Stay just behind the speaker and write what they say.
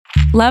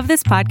Love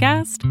this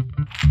podcast?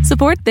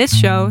 Support this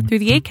show through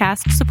the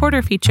Acast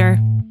supporter feature.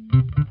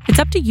 It's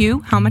up to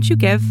you how much you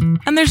give,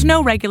 and there's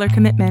no regular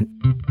commitment.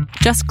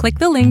 Just click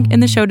the link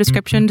in the show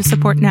description to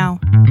support now.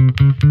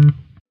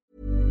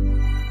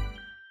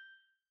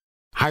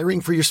 Hiring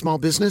for your small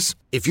business?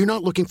 If you're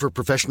not looking for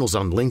professionals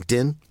on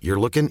LinkedIn, you're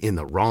looking in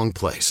the wrong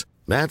place.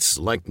 That's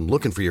like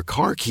looking for your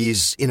car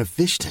keys in a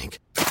fish tank.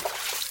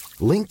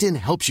 LinkedIn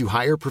helps you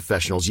hire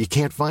professionals you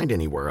can't find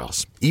anywhere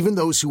else, even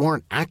those who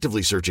aren't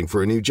actively searching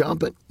for a new job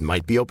but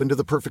might be open to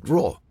the perfect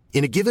role.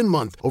 In a given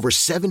month, over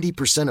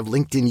 70% of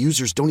LinkedIn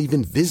users don't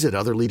even visit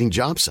other leading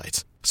job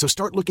sites. So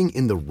start looking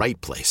in the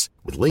right place.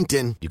 With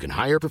LinkedIn, you can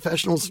hire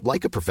professionals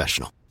like a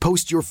professional.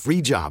 Post your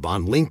free job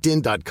on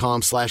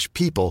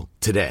linkedin.com/people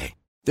today.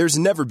 There's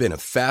never been a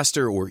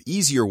faster or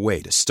easier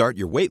way to start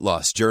your weight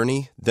loss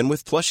journey than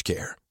with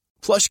PlushCare.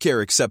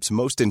 PlushCare accepts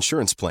most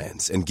insurance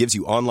plans and gives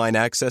you online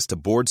access to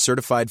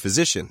board-certified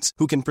physicians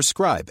who can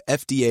prescribe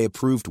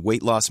FDA-approved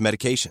weight loss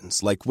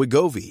medications like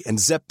Wegovy and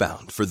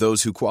Zepbound for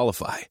those who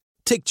qualify.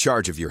 Take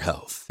charge of your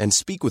health and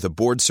speak with a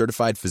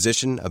board-certified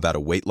physician about a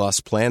weight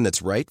loss plan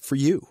that's right for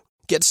you.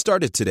 Get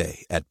started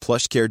today at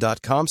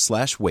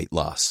plushcare.com/weight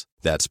loss.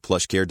 That's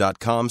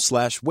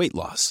plushcare.com/weight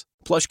loss.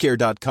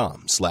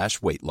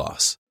 plushcare.com/weight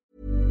loss.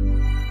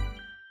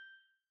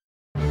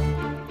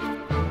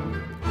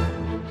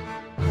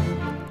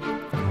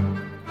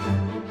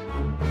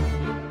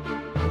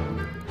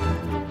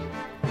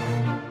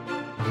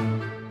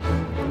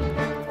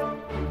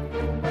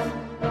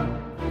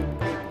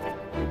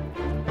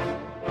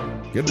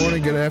 Good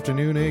morning, good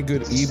afternoon, and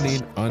good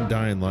evening,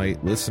 Undying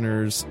Light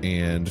listeners.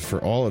 And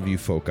for all of you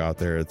folk out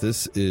there,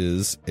 this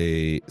is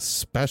a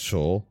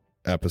special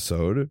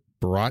episode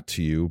brought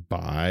to you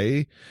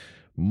by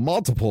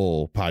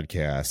multiple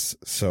podcasts.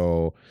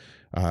 So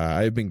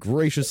I've been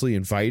graciously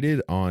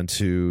invited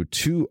onto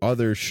two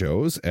other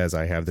shows as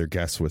I have their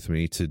guests with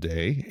me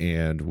today,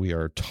 and we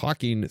are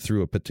talking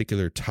through a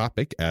particular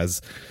topic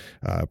as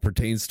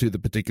pertains to the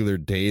particular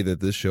day that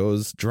this show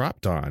is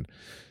dropped on.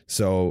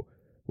 So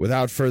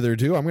without further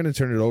ado, I'm going to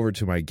turn it over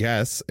to my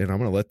guests, and I'm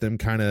going to let them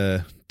kind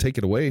of take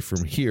it away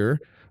from here.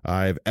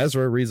 I have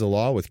Ezra Reads the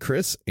Law with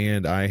Chris,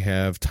 and I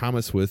have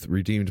Thomas with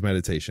Redeemed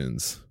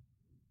Meditations.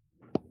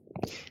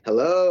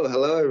 Hello,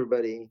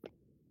 everybody.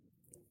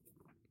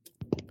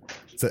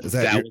 Was it,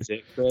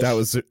 Chris?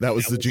 That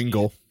was the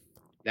jingle.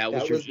 That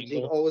was your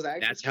jingle. Oh,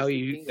 that's how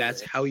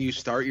you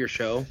start your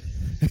show.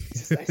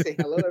 I say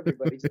hello,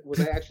 everybody. Was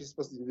I actually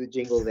supposed to do the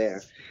jingle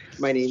there?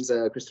 My name's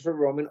Christopher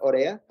Roman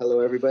Orea.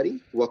 Hello,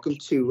 everybody. Welcome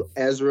to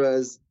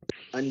Ezra's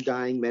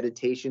Undying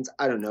Meditations.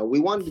 I don't know.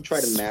 We wanted to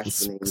try to mash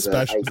the names.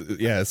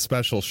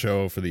 Special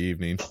show for the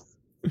evening.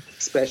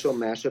 Special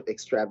mashup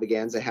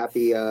extravaganza.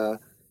 Happy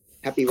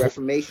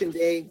Reformation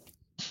Day.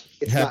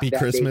 Happy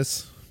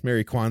Christmas.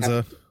 Merry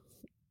Kwanzaa.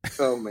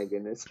 Oh my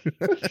goodness.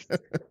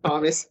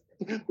 Thomas,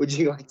 would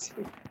you like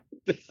to?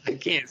 I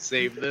can't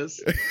save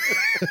this.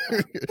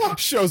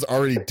 Show's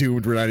already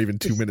doomed. We're not even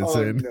 2 minutes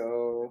in.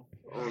 No.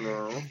 Oh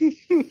no.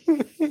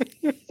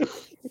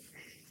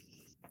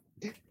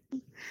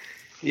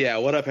 Yeah,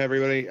 what up,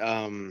 everybody?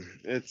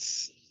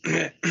 It's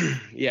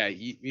yeah,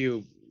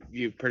 you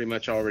pretty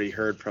much already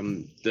heard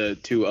from the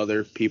two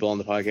other people on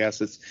the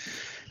podcast. It's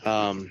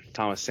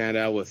Thomas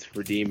Sandow with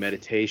Redeemed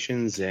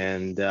Meditations,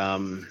 and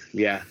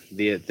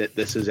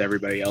this is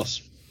everybody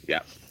else.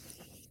 Yeah.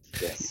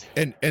 Yes.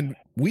 And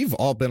we've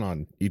all been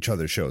on each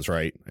other's shows,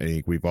 right? I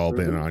think we've all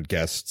been on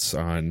guests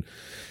on,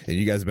 and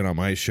you guys have been on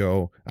my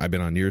show. I've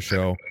been on your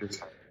show.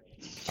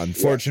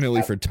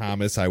 Unfortunately for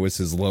Thomas, I was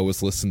his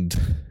lowest listened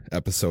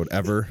episode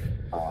ever.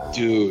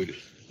 Dude,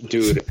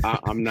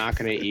 I'm not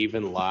gonna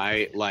even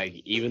lie.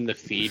 Like, even the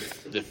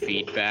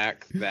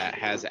feedback that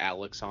has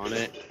Alex on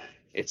it,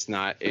 it's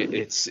not.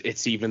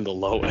 It's even the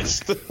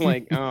lowest.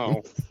 Like,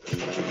 oh,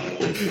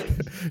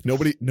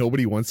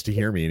 nobody wants to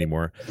hear me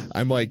anymore.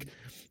 I'm like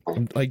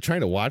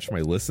trying to watch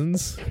my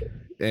listens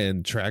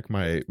and track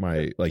my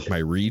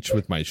reach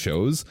with my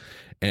shows,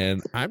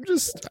 and I'm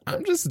just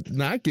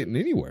not getting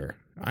anywhere.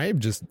 I am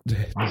just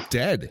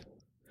dead.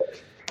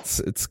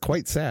 It's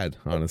quite sad,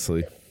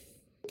 honestly.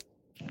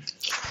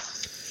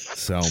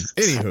 So,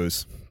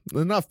 anywho's,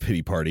 enough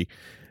pity party.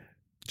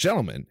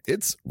 Gentlemen,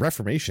 it's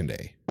Reformation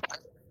Day.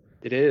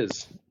 It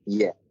is.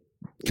 Yeah.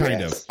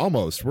 Kind of.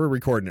 Almost. We're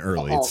recording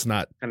early. It's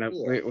not. Kind of.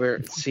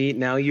 We're see,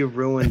 now you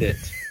ruined it.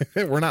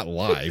 We're not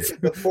live.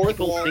 The fourth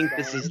People think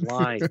this is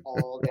live.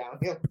 All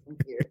downhill from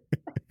here.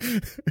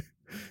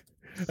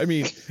 I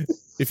mean,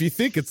 if you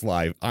think it's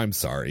live, I'm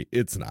sorry.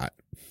 It's not.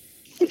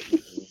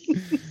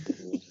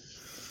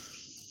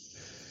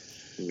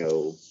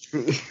 No.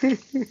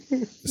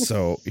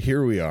 So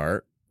here we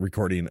are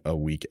recording a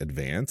week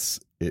advance.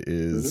 It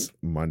is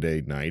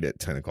Monday night at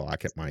 10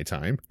 o'clock at my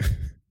time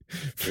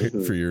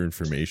for your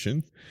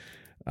information.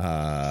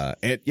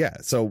 And yeah,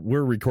 so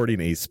we're recording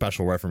a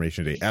special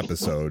Reformation Day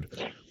episode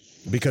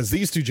because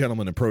these two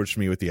gentlemen approached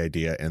me with the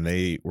idea, and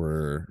they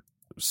were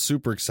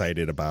super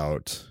excited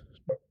about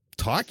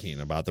talking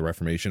about the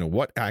Reformation and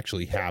what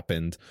actually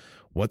happened,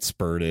 what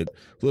spurred it,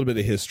 a little bit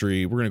of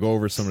history. We're going to go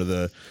over some of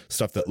the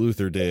stuff that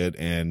Luther did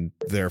and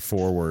their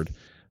forward.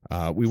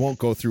 We won't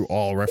go through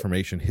all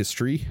Reformation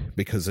history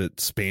because it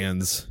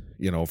spans,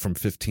 from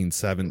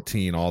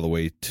 1517 all the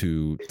way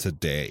to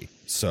today.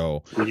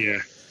 So yeah,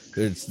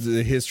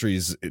 the history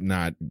is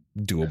not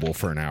doable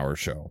for an hour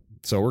show.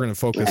 So we're going to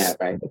focus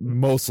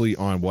mostly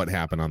on what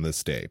happened on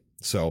this day.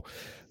 So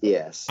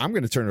yes, I'm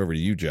going to turn it over to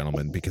you,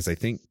 gentlemen, because I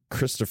think,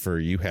 Christopher,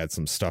 you had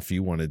some stuff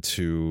you wanted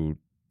to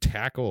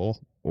tackle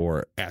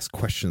or ask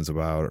questions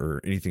about or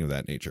anything of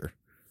that nature.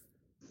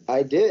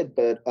 I did,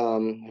 but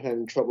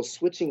having trouble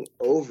switching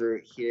over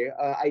here.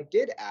 I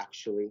did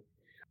actually.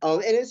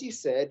 And as you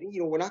said,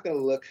 we're not going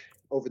to look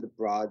over the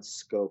broad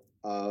scope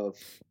of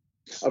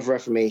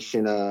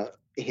Reformation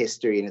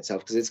history in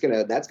itself, because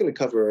that's going to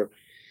cover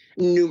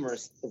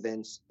numerous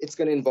events. It's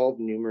going to involve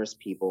numerous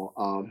people.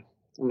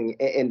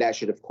 And that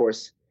should, of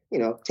course,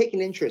 take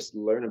an interest,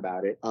 learn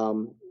about it.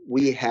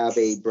 We have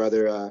a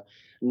brother,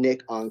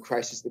 Nick, on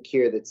Christ is the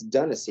Cure, that's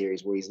done a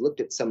series where he's looked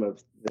at some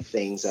of the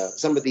things,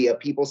 some of the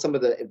people, some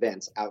of the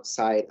events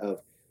outside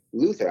of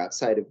Luther,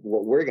 outside of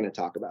what we're going to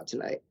talk about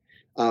tonight.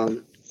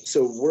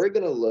 So we're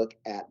going to look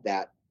at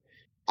that.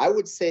 I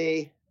would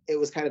say it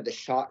was kind of the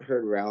shot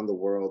heard around the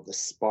world, the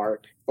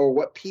spark, or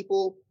what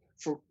people,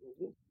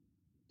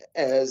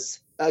 as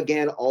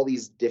again, all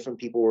these different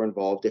people were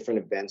involved, different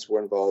events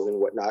were involved and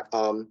whatnot.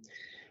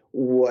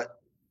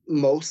 What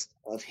most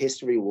of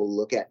history will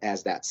look at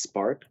as that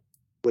spark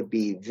would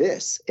be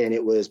this. And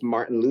it was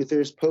Martin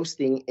Luther's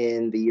posting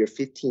in the year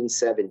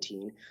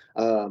 1517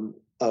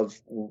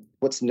 of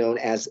what's known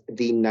as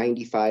the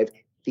 95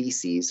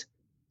 Theses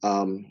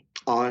on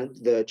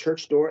the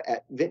church door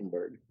at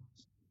Wittenberg.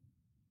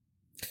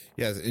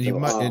 Yes, and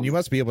you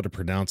must be able to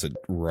pronounce it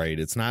right.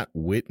 It's not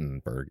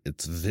Wittenberg,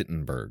 it's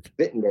Wittenberg.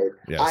 Wittenberg.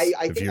 Yes,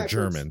 I if think you're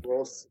German.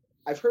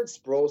 I've heard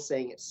Sproul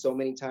saying it so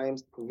many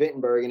times,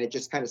 Wittenberg, and it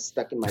just kind of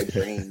stuck in my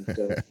brain.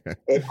 So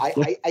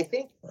I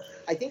think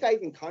I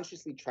even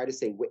consciously try to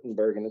say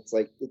Wittenberg, and it's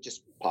like it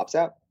just pops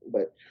out.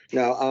 But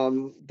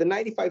no, the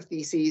 95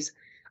 Theses.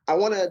 I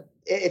want to,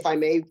 if I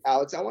may,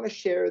 Alex, I want to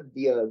share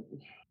the.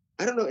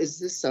 I don't know. Is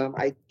this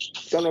I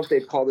don't know if they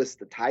call this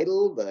the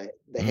title, the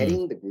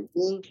heading, the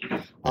grouping.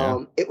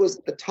 It was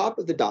at the top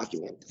of the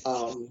document.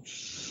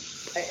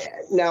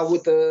 Now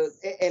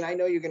and I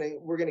know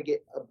we're gonna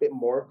get a bit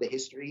more of the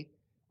history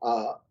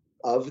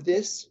of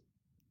this.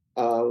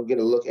 We're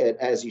gonna look at,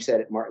 as you said,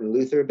 at Martin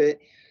Luther a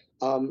bit.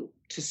 To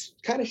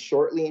kind of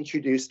shortly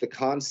introduce the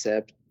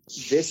concept,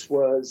 this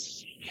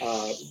was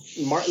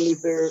Martin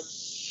Luther,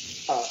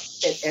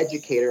 an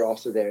educator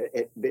also there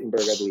at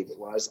Wittenberg, I believe it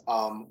was,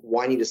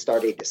 wanting to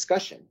start a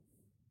discussion.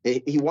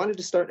 He wanted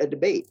to start a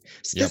debate.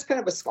 It's just kind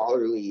of a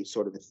scholarly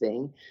sort of a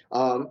thing.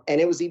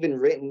 And it was even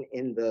written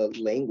in the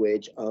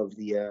language of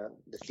the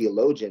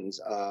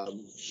theologians,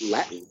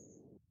 Latin.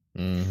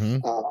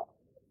 Mm-hmm.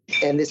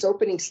 And this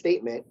opening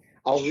statement,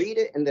 I'll read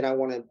it, and then I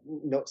want to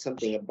note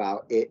something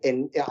about it.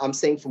 And I'm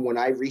saying from when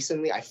I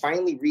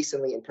finally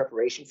recently, in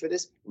preparation for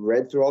this,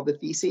 read through all the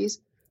theses.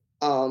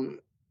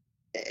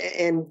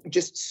 And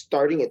just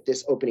starting at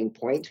this opening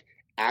point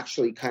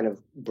actually kind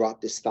of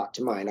brought this thought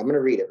to mind. I'm going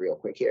to read it real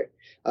quick here.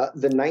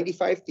 The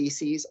 95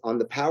 Theses on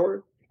the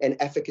Power and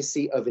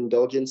Efficacy of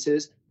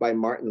Indulgences by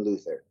Martin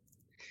Luther.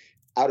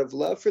 Out of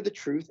love for the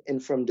truth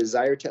and from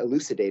desire to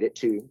elucidate it,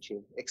 to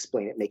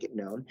explain it, make it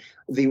known,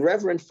 the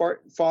Reverend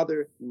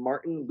Father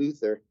Martin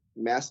Luther,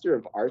 Master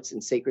of Arts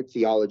in Sacred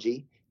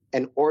Theology,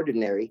 an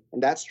ordinary,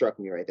 and that struck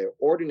me right there,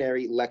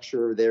 ordinary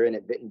lecturer therein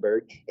at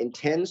Wittenberg,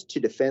 intends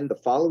to defend the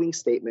following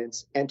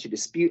statements and to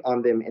dispute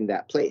on them in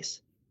that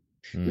place.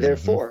 Mm-hmm.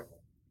 Therefore,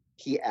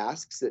 he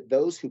asks that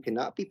those who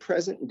cannot be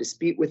present and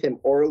dispute with him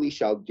orally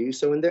shall do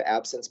so in their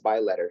absence by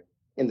letter.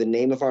 In the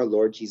name of our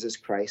Lord Jesus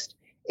Christ,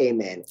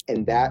 amen.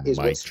 And that is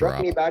what struck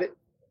me about it.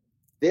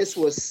 This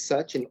was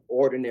such an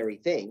ordinary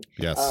thing.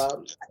 Yes.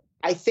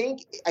 I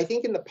think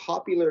in the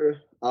popular...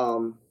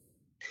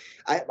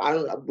 I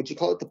don't know, would you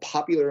call it the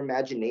popular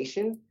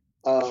imagination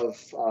of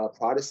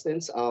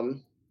Protestants?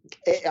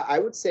 I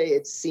would say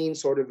it's seen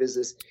sort of as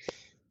this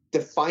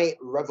defiant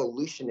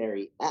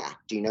revolutionary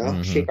act,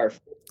 mm-hmm. Shake our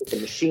fist at the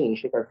machine,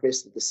 shake our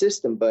fist at the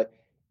system. But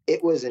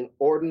it was an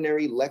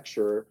ordinary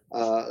lecturer,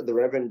 the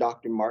Reverend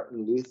Dr.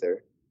 Martin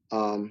Luther,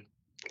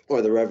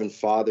 or the Reverend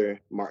Father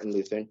Martin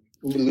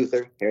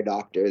Luther, Herr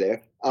Doctor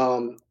there,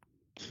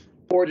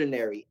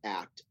 ordinary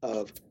act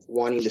of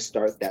wanting to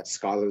start that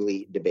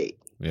scholarly debate.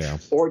 Yeah.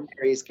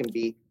 Ordinary as can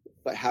be,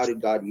 but how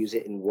did God use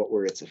it and what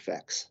were its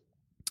effects?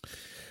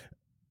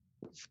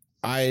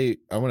 I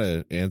want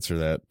to answer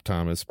that,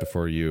 Thomas,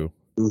 before you,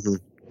 mm-hmm.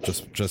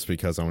 just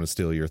because I want to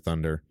steal your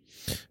thunder.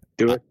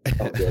 Do it.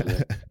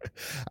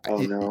 Oh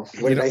no.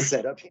 What did I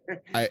set up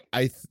here?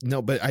 I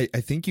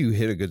think you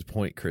hit a good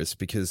point, Chris,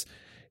 because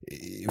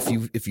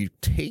if you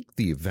take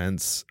the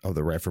events of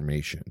the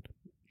Reformation,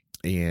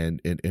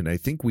 and I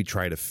think we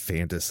try to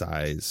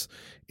fantasize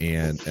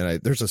and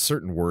there's a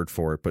certain word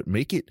for it, but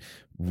make it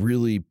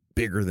really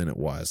bigger than it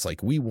was.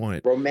 Like we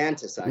want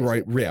romanticize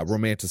right, it. yeah,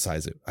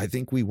 romanticize it. I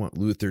think we want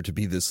Luther to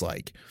be this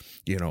like,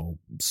 you know,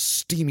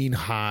 steaming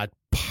hot,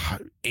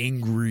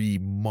 angry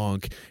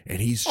monk, and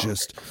he's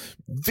just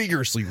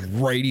vigorously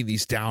writing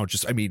these down.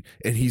 Just, I mean,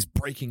 and he's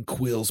breaking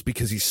quills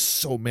because he's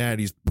so mad.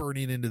 He's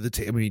burning into the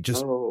table. I mean,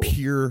 just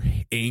pure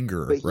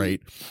anger,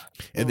 right?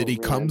 And then he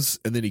comes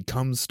to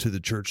the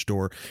church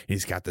door. And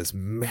he's got this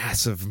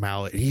massive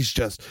mallet. And he's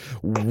just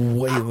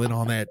wailing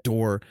on that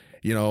door,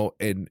 you know,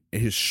 and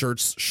his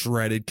shirt's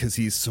shredded because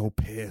he's so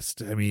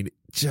pissed. I mean,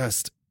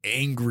 just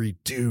angry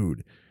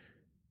dude.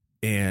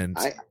 And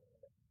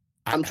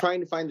I'm trying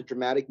to find the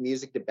dramatic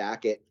music to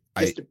back it.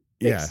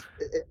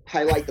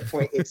 Highlight the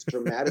point. It's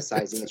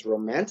dramatizing. It's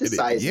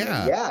romanticizing.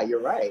 Yeah,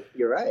 you're right.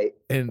 You're right.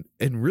 And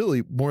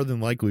really, more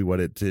than likely, what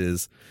it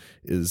is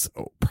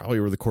probably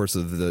over the course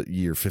of the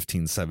year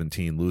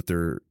 1517,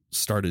 Luther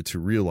started to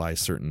realize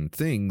certain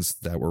things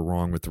that were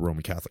wrong with the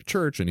Roman Catholic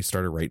Church, and he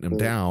started writing them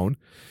down.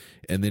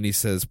 And then he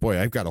says, "Boy,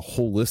 I've got a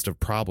whole list of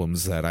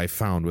problems that I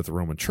found with the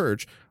Roman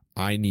Church.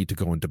 I need to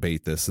go and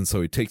debate this." And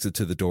so he takes it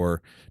to the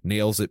door,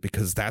 nails it,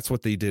 because that's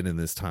what they did in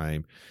this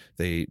time.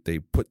 They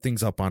put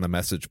things up on a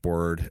message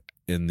board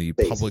in the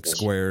public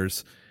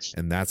squares,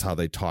 and that's how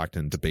they talked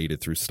and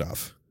debated through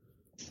stuff.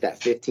 That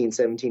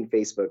 1517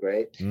 Facebook,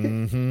 right?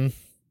 Mm-hmm.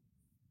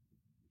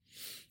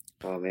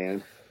 Oh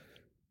man.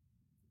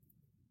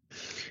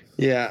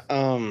 Yeah,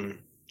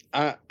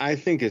 I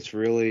think it's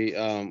really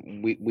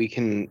we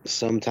can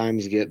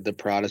sometimes get the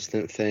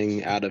Protestant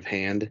thing out of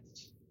hand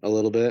a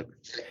little bit.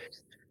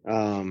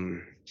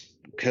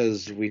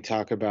 Because we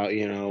talk about,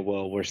 you know,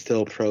 well, we're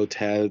still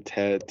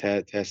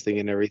testing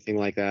and everything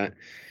like that.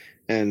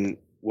 And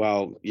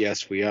well,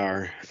 yes, we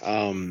are.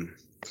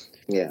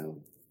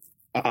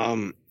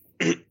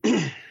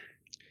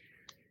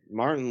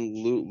 Martin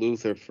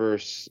Luther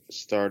first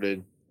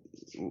started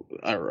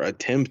or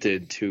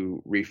attempted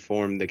to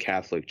reform the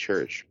Catholic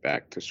Church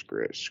back to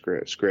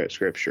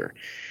scripture.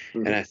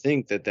 Mm-hmm. And I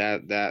think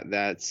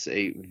that's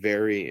a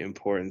very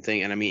important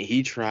thing. And I mean,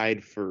 he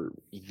tried for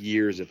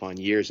years upon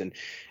years, and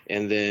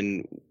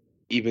then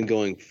even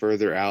going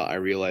further out, I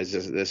realized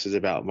this is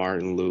about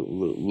Martin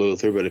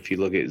Luther. But if you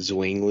look at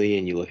Zwingli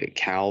and you look at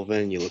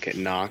Calvin, you look at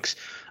Knox,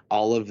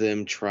 all of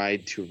them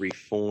tried to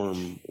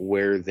reform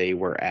where they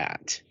were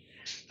at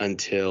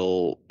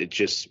until it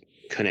just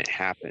couldn't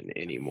happen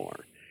anymore.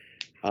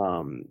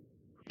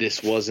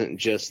 This wasn't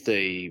just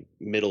a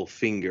middle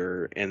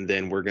finger and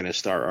then we're going to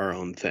start our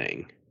own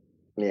thing.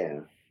 Yeah.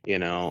 You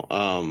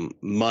know,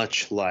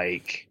 much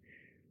like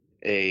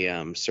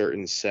a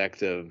certain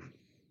sect of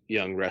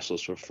young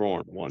restless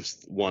reform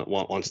wants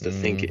to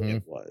think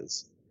it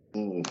was.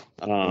 You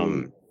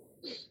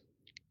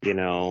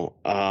know,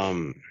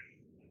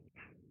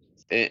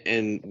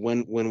 and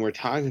when we're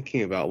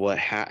talking about what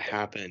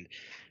happened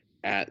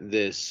at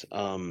this,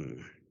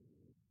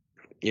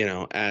 you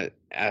know, at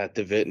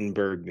the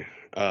Wittenberg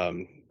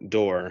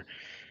door,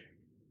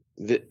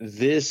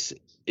 this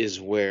is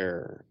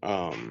where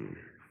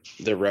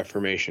the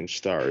Reformation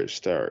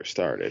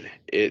started.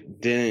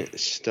 It didn't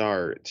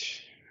start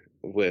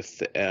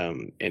with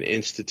an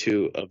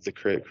institute of the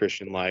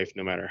Christian life,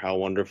 no matter how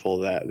wonderful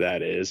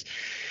that is,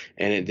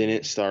 and it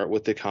didn't start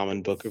with the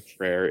Common Book of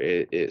Prayer.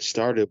 It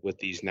started with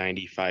these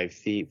 95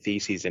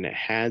 theses, and it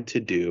had to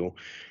do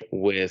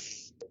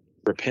with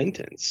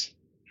repentance.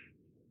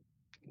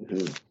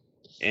 Mm-hmm.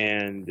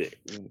 And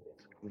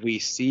we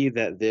see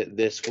that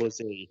this was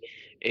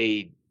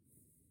a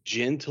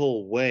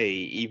gentle way,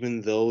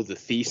 even though the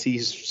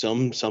theses,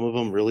 some of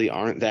them really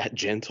aren't that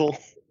gentle.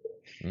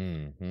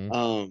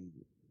 Mm-hmm.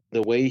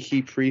 The way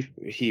he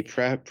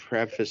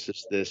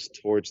prefaces this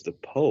towards the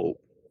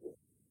Pope,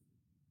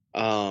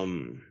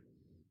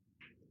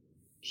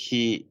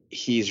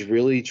 he's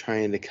really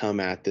trying to come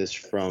at this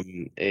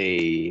from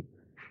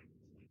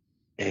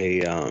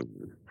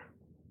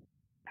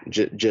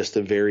just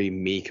a very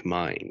meek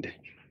mind.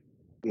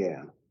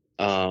 Yeah.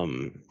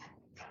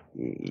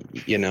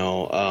 You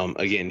know,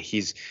 again,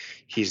 he's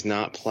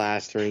not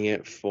plastering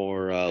it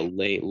for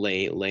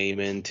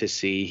layman to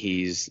see.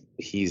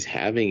 He's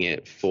having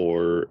it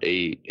for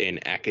an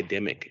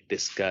academic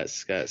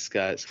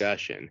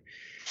discussion.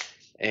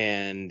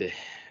 And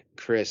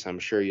Chris, I'm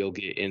sure you'll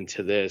get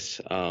into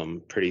this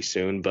pretty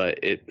soon, but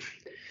it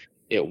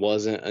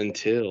wasn't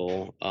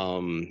until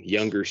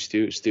younger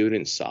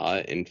students saw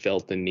it and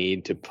felt the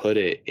need to put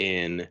it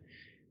in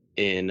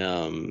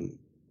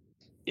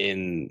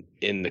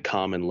the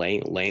common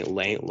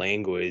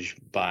language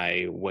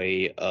by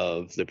way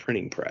of the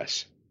printing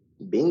press.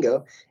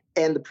 Bingo.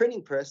 And the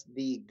printing press,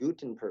 the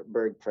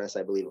Gutenberg press,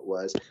 I believe it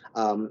was,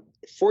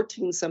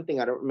 14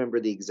 something, I don't remember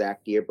the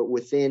exact year, but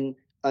within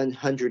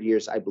 100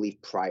 years, I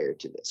believe, prior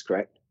to this,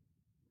 correct?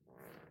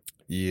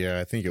 Yeah,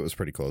 I think it was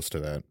pretty close to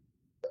that.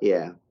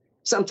 Yeah.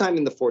 Sometime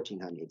in the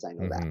 1400s, I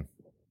know that.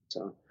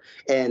 So,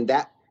 and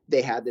that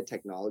they had the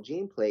technology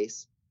in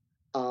place.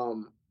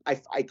 I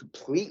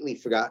completely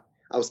forgot.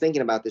 I was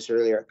thinking about this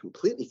earlier. I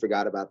completely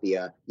forgot about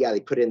they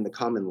put it in the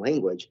common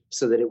language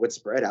so that it would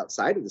spread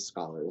outside of the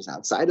scholars,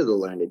 outside of the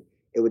learned.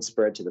 It would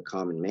spread to the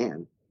common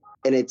man.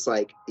 And it's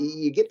like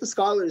you get the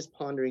scholars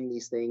pondering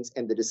these things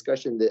and the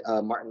discussion that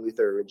Martin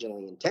Luther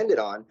originally intended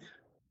on.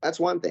 That's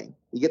one thing.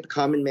 You get the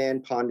common man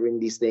pondering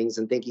these things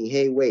and thinking,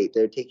 hey, wait,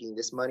 they're taking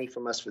this money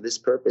from us for this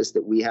purpose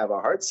that we have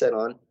our hearts set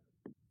on.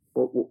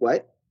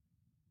 What?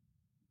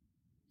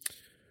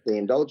 The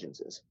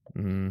indulgences.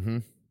 Mm-hmm.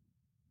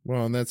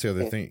 Well, and that's the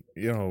other thing.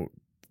 You know,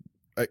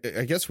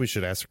 I guess we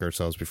should ask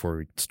ourselves before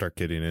we start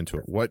getting into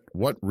it,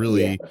 what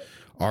really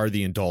are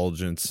the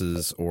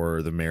indulgences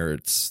or the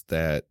merits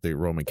that the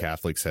Roman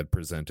Catholics had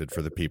presented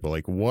for the people?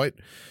 Like what,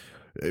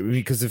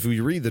 because if we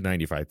read the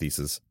 95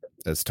 Theses,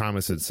 as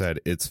Thomas had said,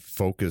 it's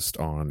focused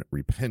on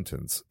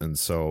repentance. And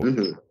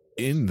so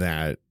in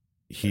that,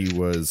 he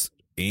was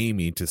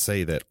aiming to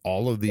say that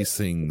all of these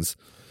things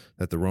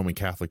that the Roman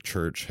Catholic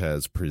Church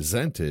has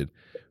presented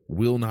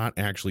will not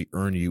actually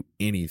earn you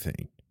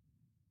anything.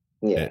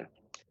 Yeah.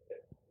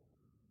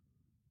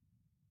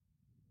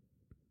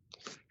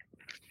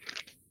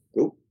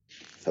 Oh,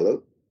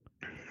 hello.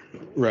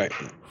 Right.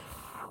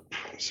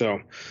 So,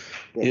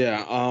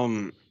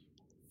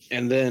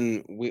 and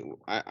then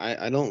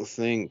I don't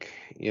think,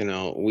 you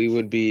know, we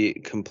would be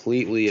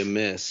completely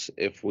amiss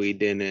if we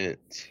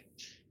didn't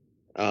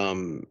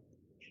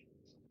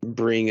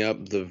bring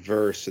up the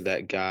verse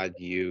that God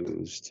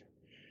used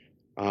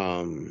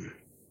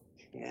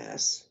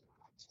Yes.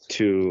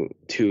 to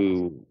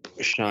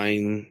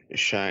shine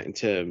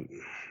to,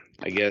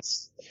 I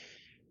guess,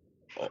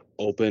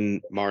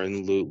 open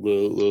Martin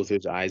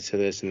Luther's eyes to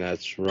this, and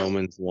that's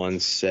Romans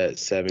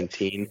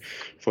 1:17.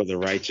 For the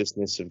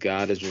righteousness of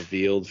God is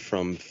revealed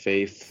from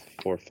faith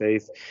for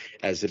faith,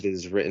 as it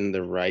is written,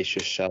 the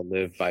righteous shall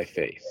live by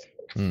faith.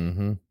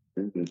 Mm-hmm.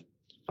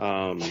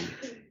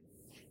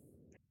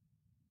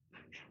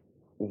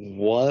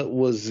 What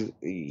was,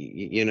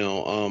 you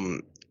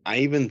know, I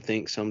even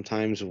think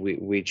sometimes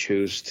we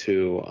choose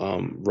to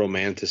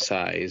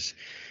romanticize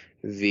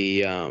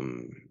the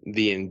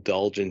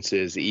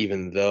indulgences,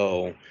 even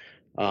though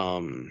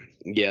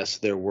yes,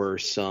 there were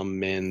some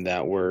men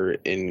that were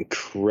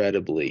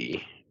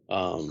incredibly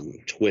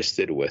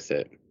twisted with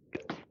it.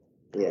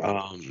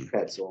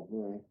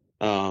 Tetzel.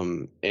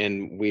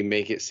 And we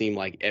make it seem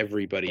like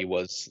everybody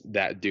was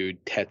that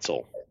dude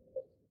Tetzel.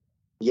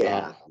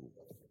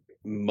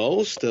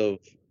 Most of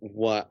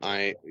what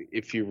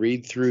if you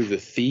read through the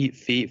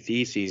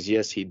theses,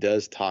 yes, he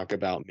does talk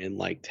about men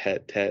like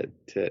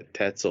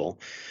Tetzel.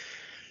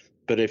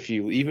 But if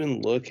you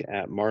even look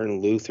at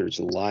Martin Luther's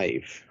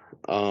life,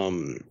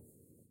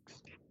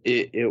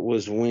 it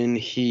was when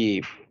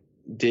he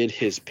did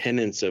his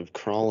penance of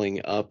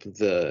crawling up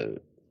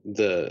the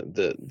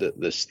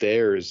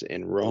stairs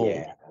in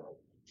Rome.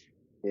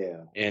 Yeah.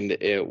 And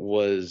it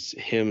was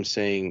him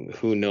saying,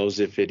 "Who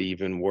knows if it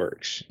even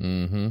works?"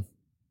 Mm-hmm.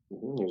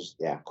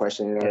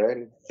 Questioning it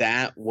already.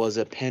 That was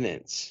a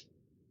penance.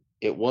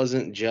 It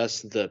wasn't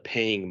just the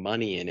paying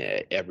money in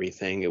it,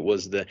 everything. It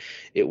was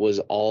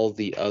all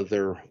the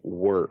other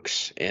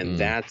works, and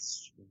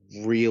that's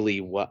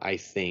really what I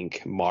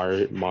think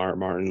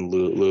Martin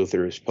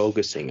Luther is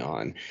focusing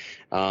on,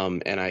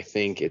 and I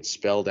think it's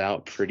spelled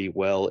out pretty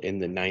well in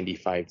the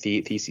 95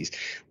 Theses.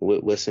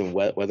 Listen,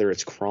 whether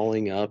it's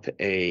crawling up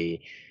a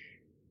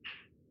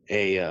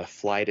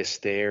flight of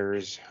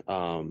stairs,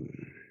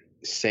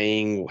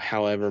 saying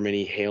however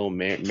many Hail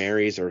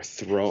Marys, or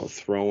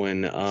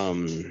throwing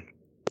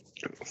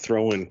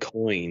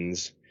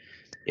coins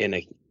in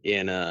a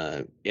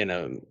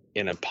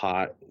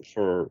pot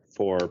for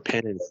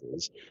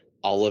penances,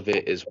 all of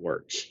it is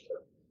works,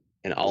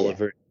 and all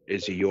of it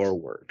is your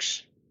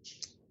works.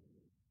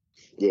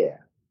 Yeah.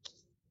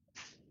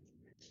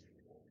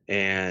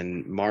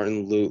 And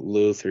Martin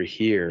Luther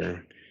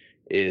here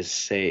is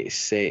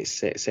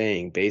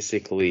saying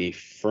basically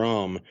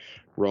from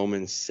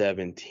Romans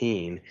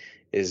 17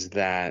 is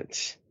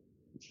that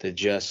the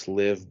just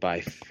live by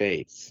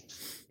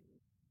faith,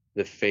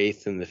 the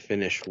faith in the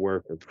finished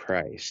work of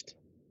Christ.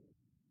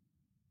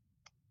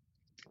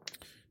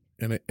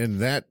 And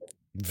that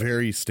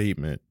very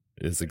statement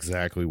is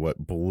exactly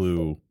what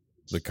blew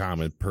the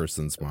common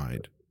person's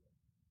mind,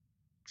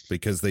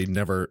 because they've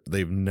never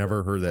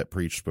heard that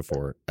preached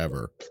before,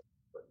 ever.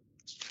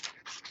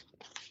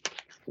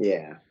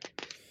 Yeah.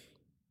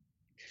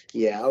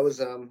 I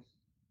was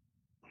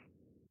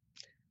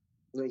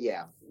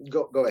yeah,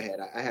 go ahead.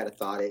 I had a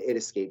thought. It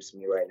escapes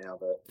me right now,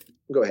 but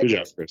go ahead. Good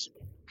job, Chris.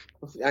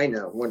 I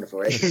know, wonderful,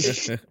 right?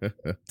 It's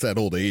that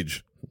old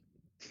age.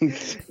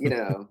 You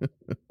know,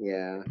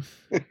 yeah.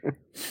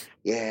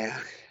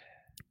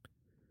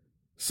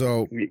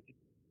 So,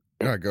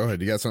 go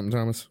ahead. You got something,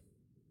 Thomas?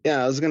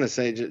 Yeah, I was gonna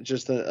say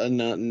just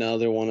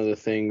another one of the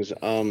things.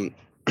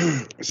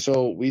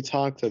 So we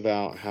talked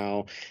about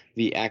how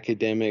the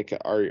academic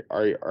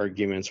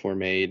arguments were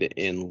made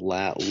in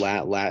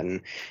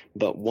Latin,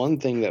 but one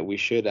thing that we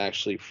should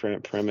actually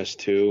premise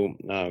too,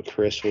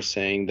 Chris was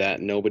saying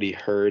that nobody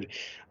heard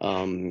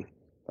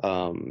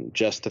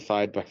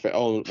justified by faith.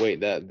 Oh wait,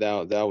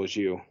 that was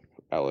you,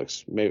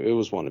 Alex. Maybe it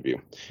was one of you.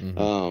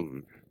 Mm-hmm.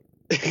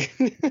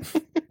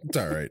 It's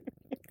all right.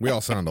 We all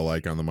sound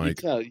alike on the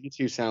mic. You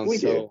two sound We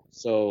do.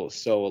 so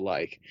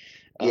alike.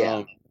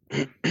 Yeah.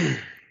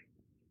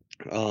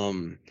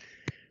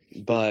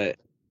 But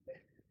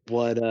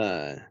what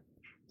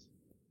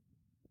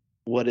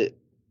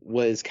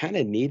is kind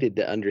of needed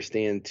to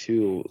understand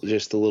too,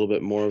 just a little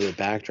bit more of a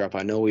backdrop.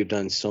 I know we've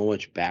done so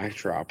much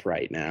backdrop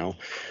right now,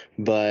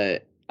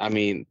 but I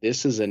mean,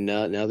 this is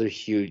another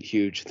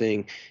huge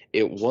thing.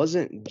 It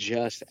wasn't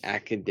just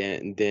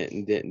academic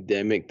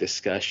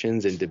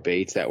discussions and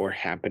debates that were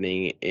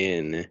happening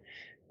in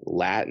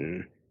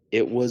Latin.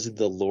 It was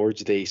the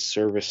Lord's Day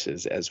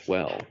services as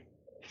well.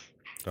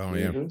 Oh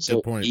yeah, Mhm. good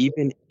So point.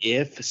 even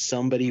if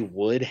somebody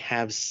would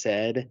have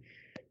said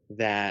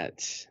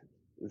that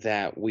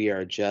we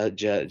are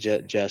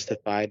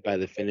justified by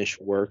the finished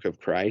work of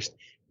Christ,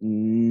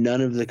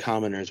 none of the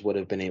commoners would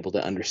have been able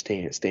to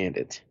understand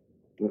it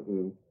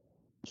Mm-mm.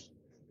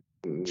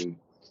 Mm-mm.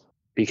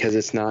 because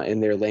it's not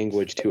in their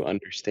language to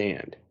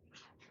understand.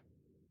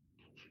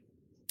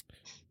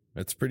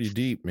 That's pretty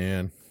deep,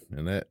 man,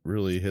 and that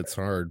really hits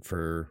hard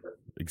for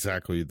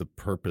exactly the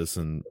purpose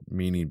and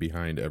meaning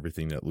behind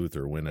everything that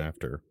Luther went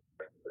after.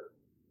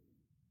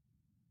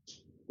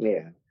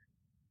 Yeah.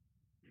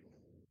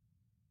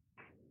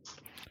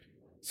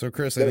 So,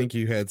 Chris, I think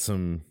you had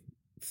some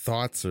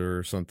thoughts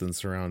or something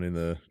surrounding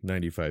the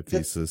 95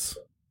 Thesis.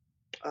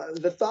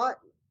 The thought,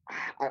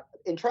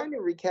 in trying to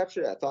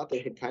recapture that thought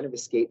that had kind of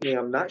escaped me,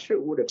 I'm not sure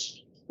it would have.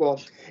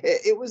 Well,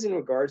 it was in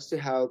regards to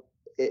how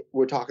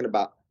we're talking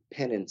about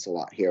penance a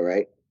lot here,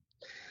 right?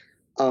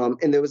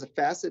 And there was a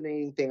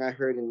fascinating thing I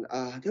heard in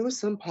there was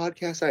some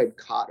podcast I had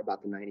caught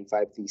about the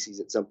 95 Theses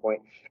at some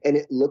point, and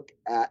it looked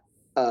at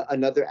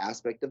another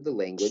aspect of the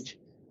language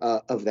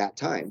of that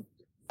time.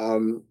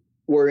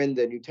 Where in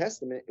the New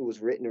Testament, it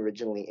was written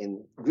originally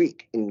in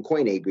Greek, in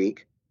Koine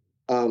Greek.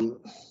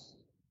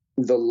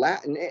 The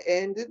Latin,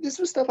 and this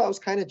was stuff I was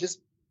kind of just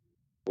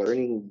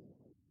learning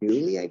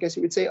newly, I guess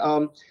you would say.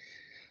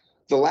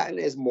 The Latin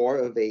is more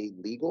of a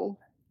legal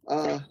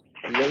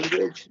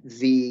language.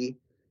 The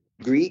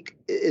Greek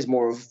is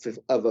more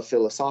of a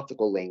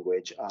philosophical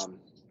language.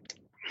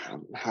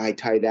 How I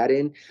tie that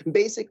in?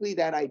 Basically,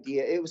 that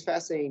idea, it was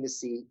fascinating to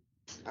see.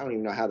 I don't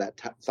even know how that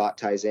thought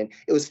ties in.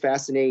 It was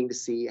fascinating to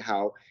see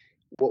how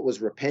what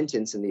was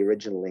repentance in the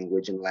original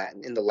language in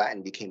the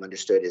Latin became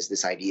understood as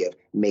this idea of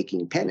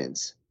making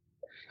penance.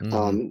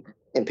 Mhm.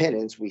 And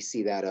penance, we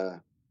see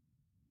that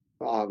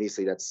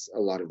obviously that's a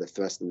lot of the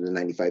thrust of the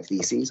 95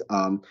 Theses.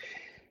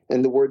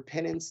 And the word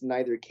penance,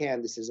 neither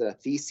can. This is a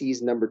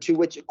theses number 2,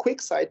 which a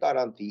quick side thought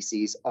on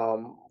theses.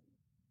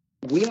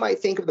 We might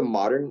think of the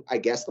modern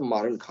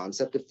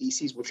concept of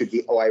theses, which would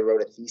be, I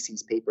wrote a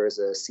thesis paper as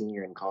a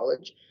senior in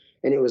college,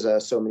 and it was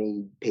so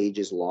many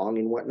pages long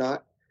and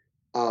whatnot.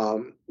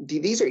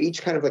 These are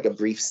each kind of like a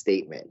brief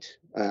statement.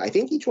 I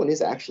think each one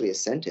is actually a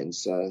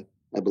sentence,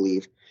 I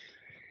believe.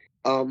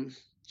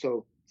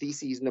 So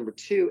theses number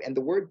 2, and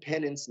the word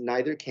penance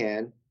neither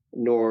can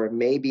nor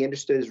may be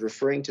understood as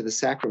referring to the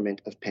sacrament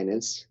of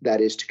penance,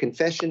 that is, to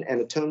confession and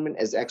atonement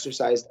as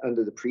exercised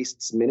under the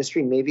priest's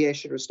ministry. Maybe I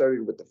should have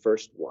started with the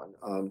first one.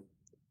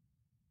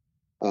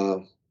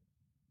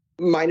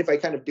 Mind if I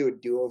kind of do a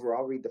do-over?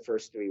 I'll read the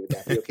first 3. Would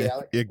that be okay,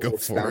 Alex? Yeah, go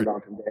for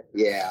it.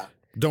 Yeah.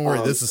 Don't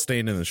worry, this is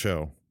staying in the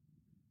show.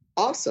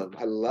 Awesome.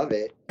 I love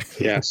it.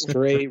 Yeah,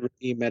 straight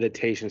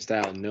meditation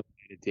style, no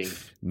editing.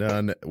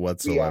 None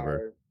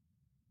whatsoever.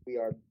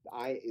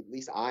 At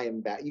least I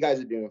am bat. You guys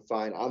are doing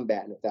fine. I'm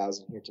batting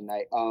 1,000 here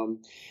tonight.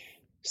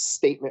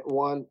 Statement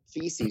 1,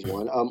 theses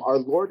 1. Our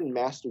Lord and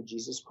Master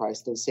Jesus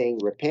Christ, in saying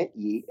 "Repent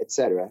ye,"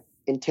 etc.,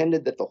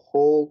 intended that the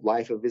whole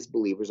life of his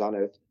believers on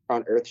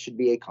earth should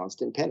be a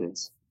constant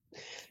penance.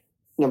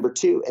 Number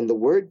 2, and the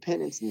word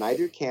penance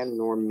neither can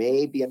nor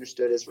may be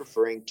understood as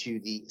referring to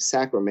the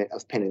sacrament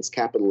of penance,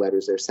 capital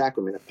letters there,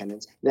 sacrament of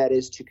penance, that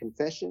is, to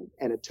confession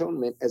and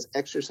atonement as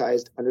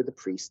exercised under the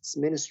priest's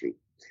ministry.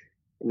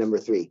 Number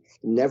 3,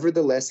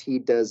 nevertheless, he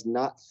does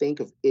not think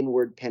of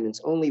inward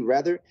penance only,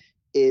 rather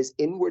is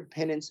inward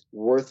penance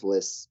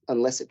worthless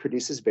unless it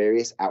produces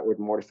various outward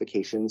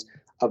mortifications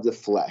of the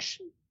flesh.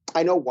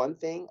 I know one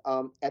thing,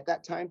 at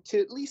that time, to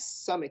at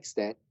least some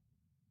extent,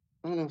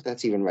 I don't know if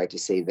that's even right to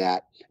say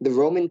that, the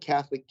Roman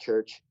Catholic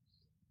Church,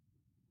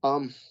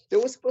 there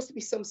was supposed to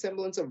be some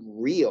semblance of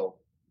real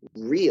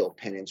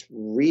penance,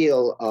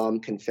 real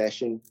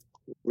confession,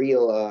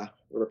 real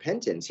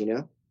repentance,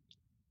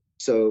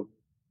 So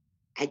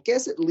I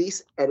guess at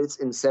least at its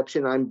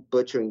inception, I'm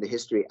butchering the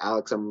history,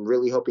 Alex. I'm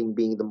really hoping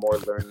being the more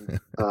learned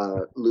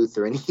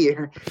Lutheran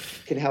here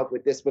can help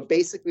with this. But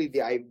basically,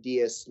 the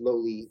idea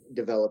slowly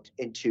developed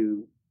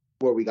into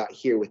where we got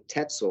here with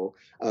Tetzel,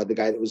 the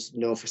guy that was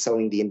known for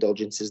selling the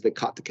indulgences that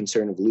caught the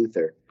concern of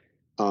Luther,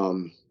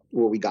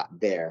 where we got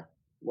there.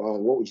 Well,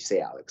 what would you say,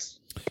 Alex?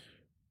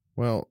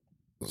 Well,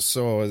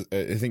 so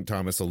I think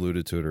Thomas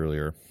alluded to it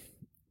earlier.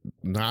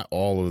 Not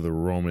all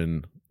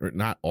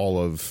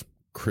of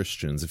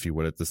Christians, if you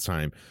would, at this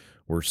time,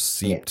 were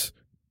seeped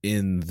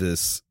in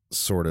this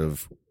sort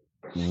of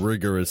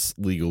rigorous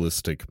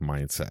legalistic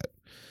mindset.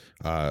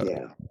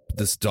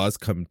 This does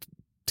come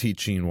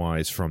teaching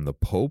wise from the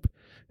Pope,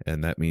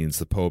 And that means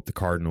the Pope, the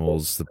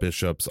cardinals, the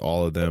bishops,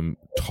 all of them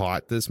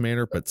taught this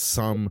manner, but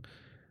some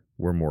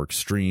were more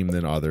extreme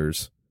than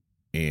others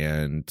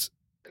and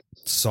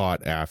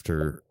sought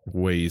after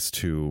ways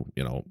to,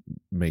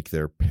 make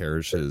their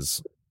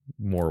parishes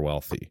more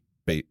wealthy,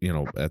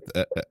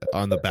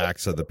 on the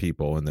backs of the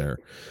people in their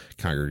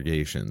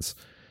congregations.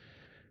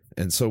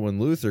 And so when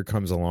Luther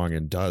comes along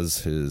and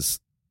does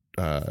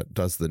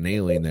the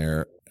nailing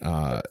there,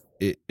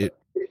 it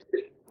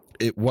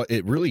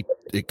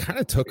kind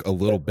of took a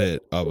little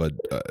bit of a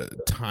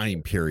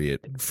time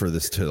period for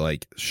this to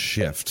like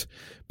shift,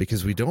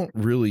 because we don't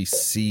really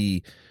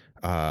see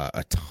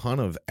a ton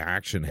of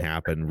action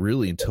happen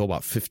really until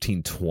about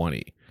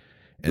 1520.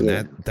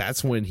 And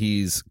that's when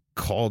he's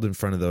called in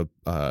front of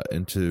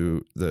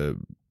into the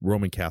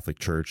Roman Catholic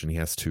Church, and he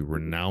has to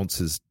renounce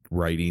his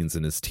writings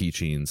and his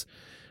teachings.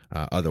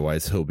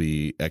 Otherwise he'll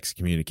be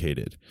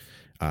excommunicated.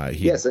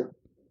 Yes.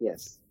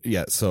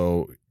 Yeah.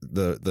 So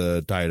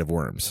the Diet of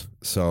Worms.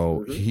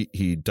 So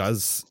he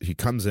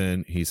comes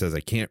in, he says, I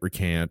can't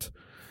recant.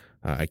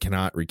 I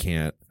cannot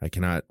recant. I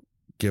cannot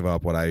give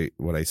up what I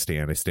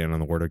stand. I stand on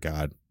the word of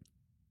God.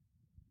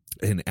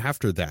 And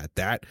after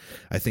that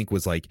I think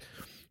was like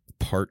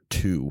part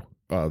 2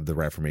 of the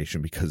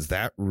Reformation, because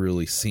that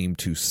really seemed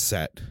to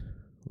set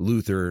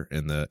Luther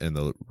and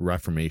the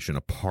Reformation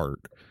apart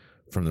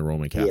from the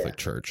Roman Catholic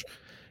Church.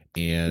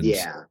 And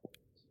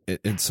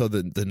so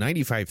the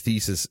 95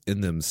 Theses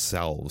in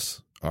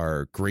themselves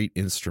are great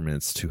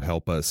instruments to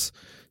help us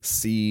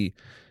see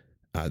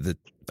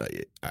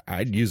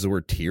I'd use the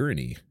word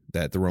tyranny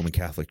that the Roman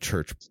Catholic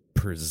Church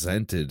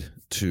presented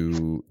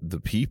to the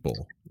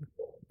people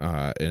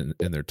in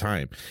their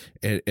time.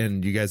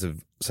 And you guys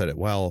have said it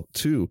well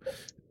too.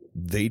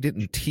 They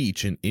didn't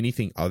teach in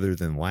anything other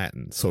than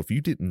Latin. So if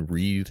you didn't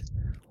read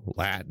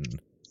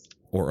Latin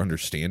or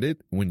understand it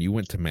when you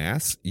went to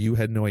Mass, you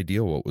had no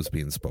idea what was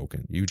being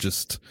spoken. You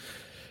just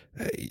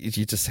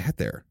sat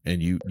there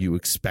and you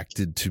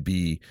expected to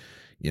be,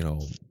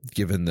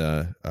 given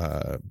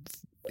the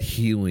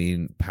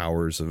healing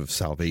powers of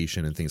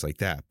salvation and things like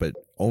that, but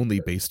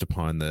only based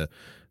upon the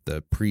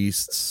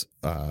priest's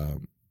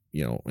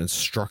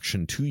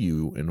instruction to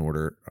you in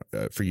order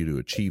for you to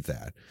achieve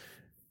that.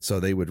 So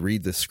they would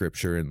read the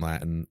scripture in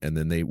Latin, and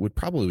then they would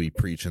probably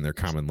preach in their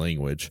common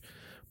language.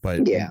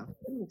 But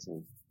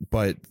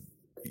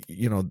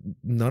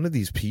none of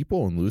these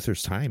people in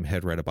Luther's time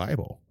had read a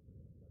Bible.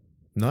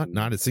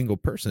 Not a single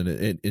person.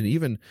 And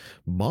even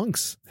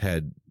monks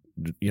had,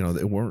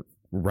 they weren't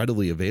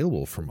readily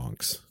available for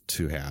monks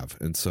to have.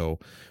 And so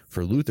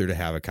for Luther to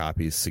have a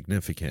copy is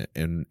significant.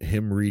 And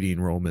him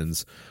reading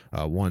Romans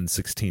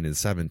 1:16 and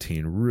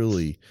 17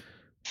 really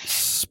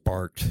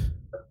sparked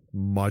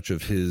much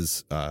of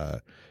his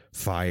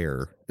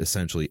fire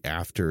essentially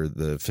after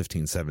the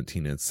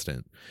 1517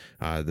 incident.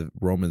 The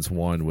Romans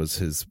 1 was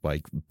his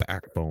like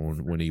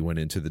backbone when he went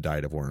into the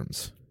Diet of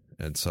Worms.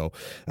 And so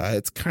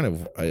it's kind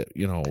of a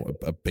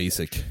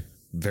basic,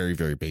 very,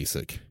 very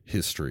basic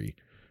history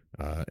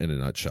in a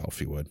nutshell, if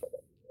you would.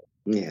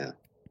 That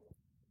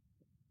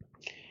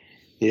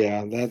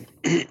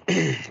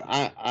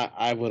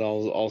I would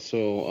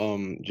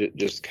also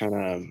just kind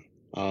of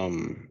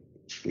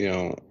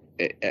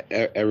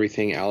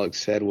everything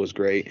Alex said was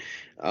great,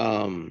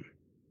 but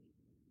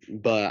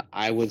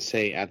I would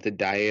say at the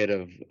Diet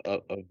of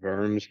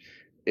Worms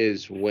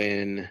is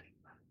when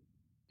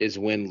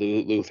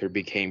Luther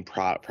became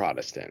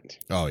Protestant.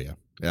 Oh yeah,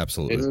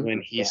 absolutely. It's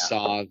when he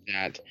saw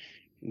that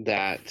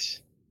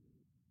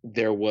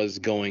there was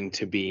going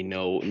to be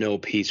no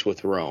peace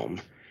with Rome,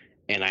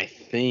 and I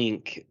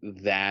think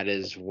that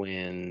is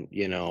when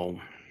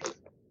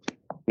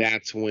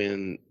that's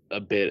when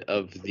a bit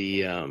of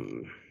the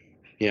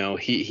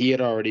he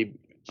had already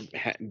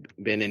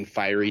been in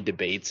fiery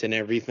debates and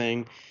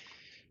everything,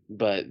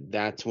 but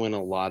that's when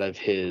a lot of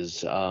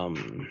his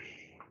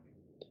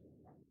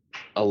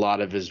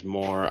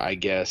more, I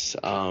guess,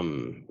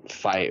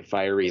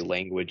 fiery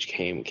language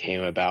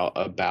came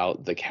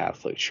about the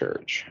Catholic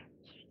Church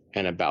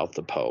and about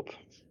the Pope.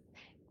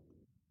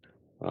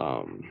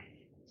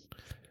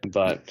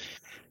 But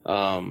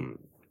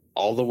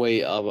all the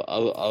way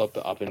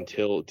up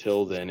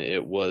until then,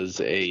 it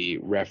was a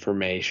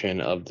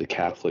reformation of the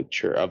Catholic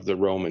Church, of the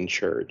Roman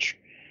Church.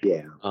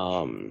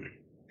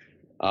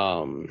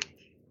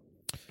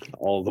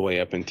 All the way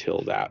up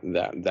until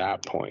that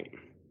point.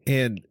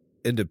 And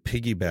to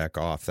piggyback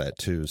off that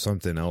too,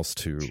 something else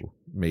to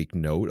make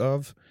note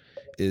of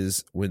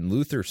is when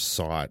Luther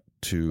sought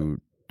to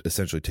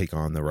essentially take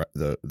on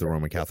the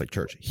Roman Catholic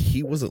Church,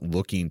 he wasn't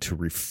looking to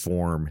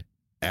reform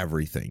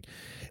everything.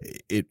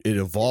 It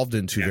evolved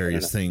into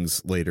various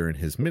things later in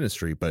his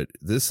ministry, but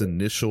this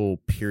initial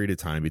period of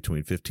time between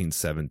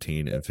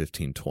 1517 and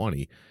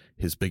 1520,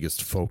 his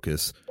biggest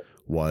focus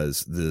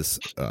was this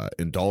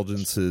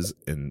indulgences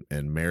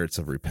and merits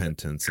of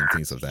repentance and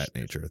things of that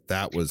nature.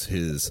 That was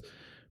his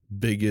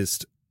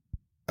biggest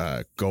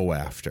go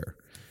after.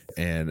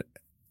 And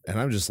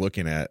I'm just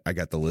looking at, I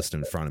got the list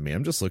in front of me.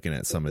 I'm just looking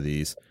at some of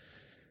these,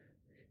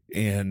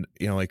 and,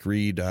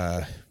 read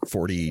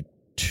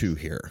 42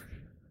 here.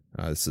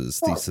 This is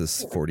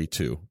thesis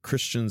 42.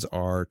 Christians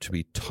are to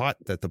be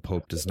taught that the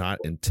Pope does not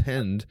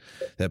intend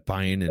that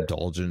buying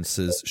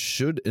indulgences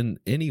should in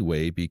any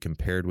way be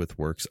compared with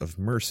works of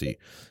mercy.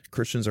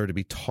 Christians are to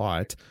be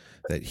taught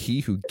that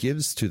he who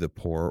gives to the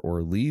poor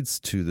or lends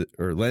to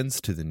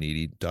the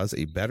needy does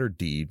a better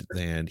deed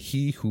than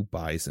he who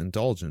buys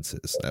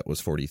indulgences. That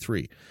was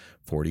 43.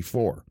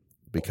 44.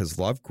 Because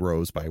love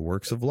grows by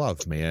works of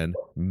love, man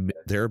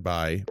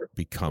thereby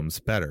becomes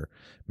better.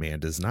 Man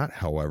does not,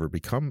 however,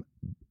 become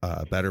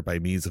better by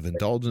means of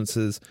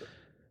indulgences,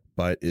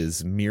 but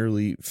is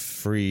merely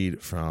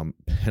freed from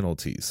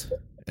penalties.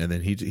 And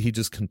then he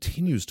just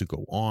continues to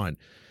go on.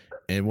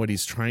 And what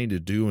he's trying to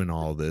do in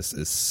all this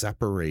is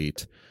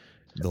separate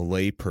the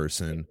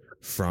layperson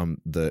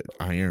from the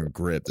iron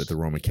grip that the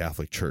Roman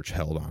Catholic Church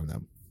held on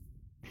them.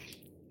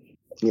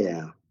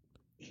 Yeah.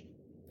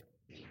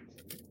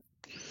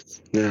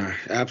 Yeah,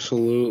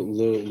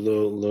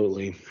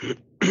 absolutely.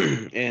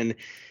 And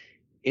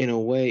in a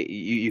way,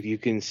 you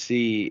can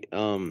see,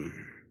 very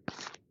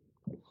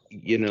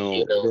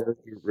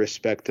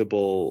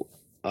respectable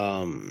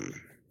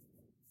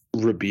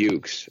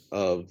rebukes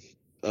of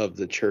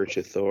the church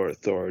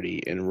authority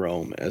in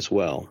Rome as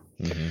well.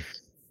 Mm-hmm.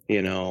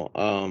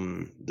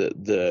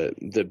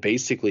 The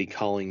basically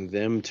calling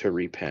them to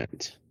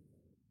repent.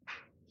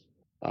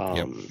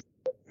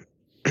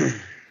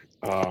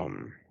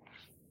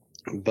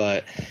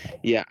 But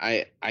yeah,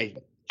 I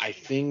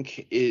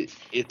think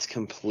it's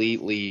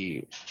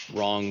completely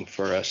wrong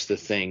for us to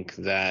think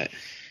that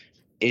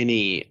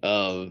any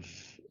of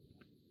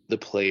the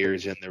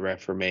players in the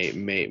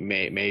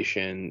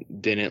Reformation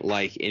didn't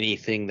like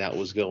anything that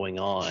was going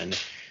on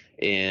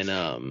in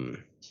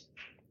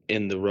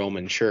the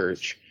Roman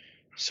Church,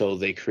 so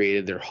they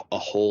created a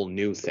whole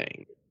new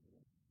thing,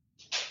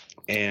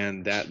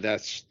 and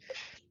that's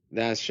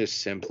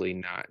just simply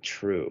not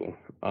true.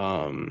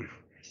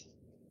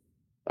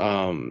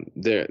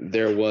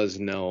 There was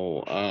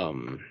no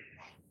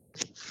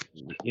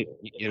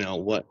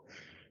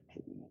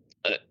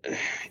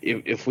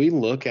if we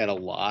look at a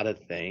lot of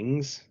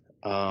things,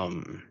 a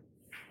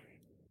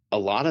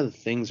lot of the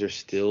things are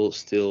still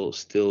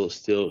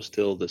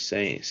the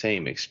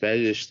same,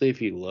 especially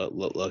if you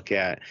look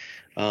at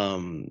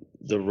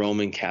the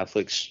Roman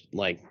Catholic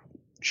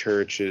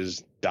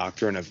Church's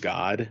doctrine of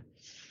God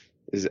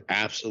is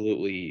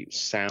absolutely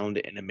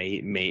sound and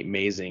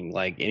amazing.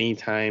 Like,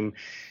 anytime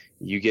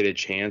you get a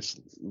chance,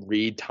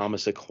 read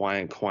Thomas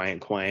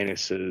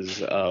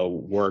Aquinas's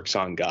works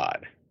on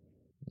God,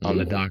 on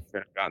the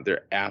doctrine of God.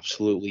 They're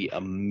absolutely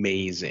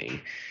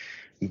amazing.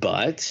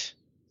 But,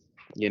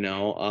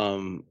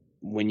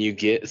 when you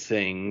get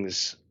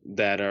things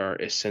that are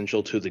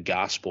essential to the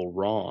gospel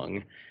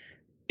wrong,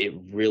 it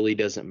really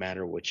doesn't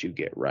matter what you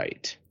get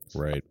right.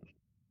 Right.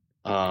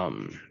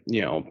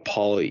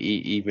 Paul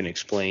even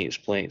explains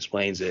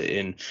it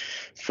in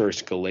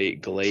First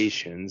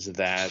Galatians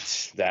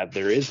that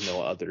there is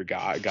no other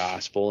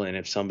gospel, and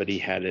if somebody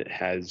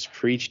has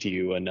preached to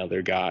you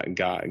another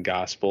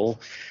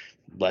gospel,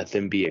 let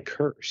them be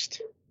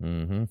accursed.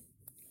 Mm-hmm.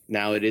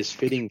 Now, it is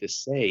fitting to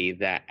say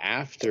that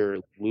after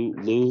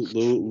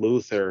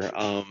Luther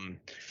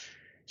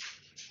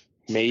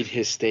made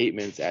his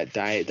statements at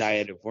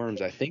Diet of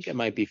Worms, I think it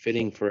might be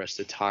fitting for us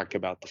to talk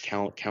about the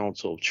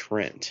Council of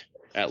Trent,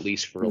 at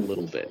least for a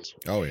little bit.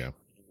 Oh, yeah.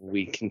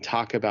 We can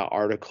talk about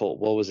Article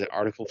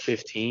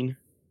 15?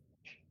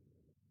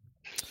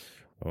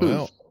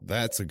 Well,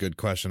 that's a good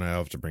question. I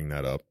have to bring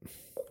that up.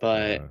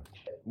 But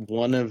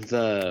one of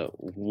the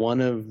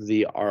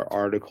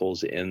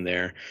articles in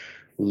there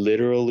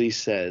literally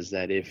says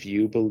that if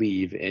you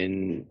believe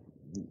in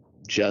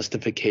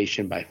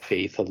justification by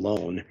faith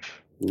alone,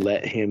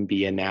 let him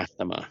be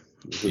anathema.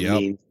 It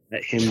means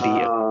let him be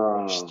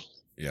accursed.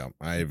 Yeah,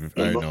 I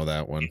know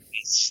that one.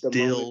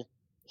 Still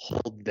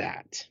hold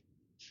that.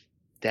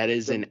 That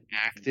is an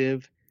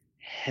active,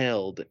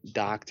 held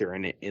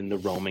doctrine in the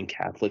Roman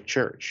Catholic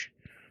Church,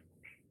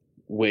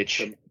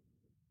 which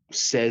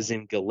says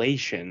in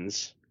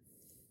Galatians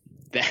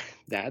that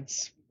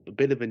that's a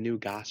bit of a new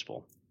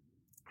gospel.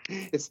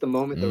 It's the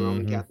moment the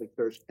Roman Catholic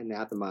Church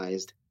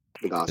anathemized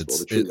the gospel,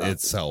 the true gospel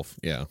itself.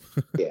 Yeah.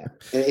 Yeah.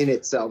 In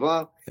itself.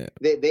 Well, yeah.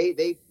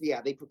 They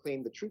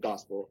proclaimed the true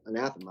gospel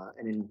anathema,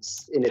 and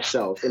in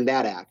itself, in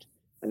that act,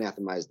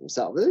 anathemized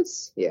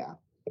themselves. Yeah,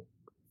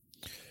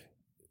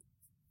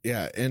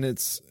 and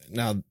it's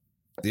now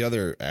the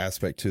other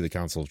aspect to the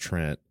Council of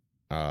Trent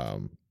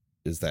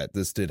is that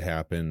this did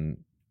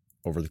happen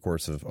over the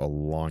course of a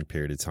long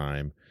period of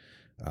time.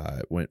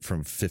 It went from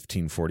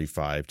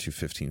 1545 to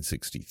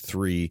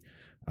 1563.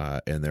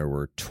 And there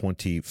were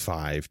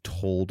 25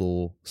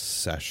 total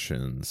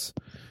sessions.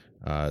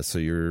 So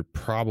you're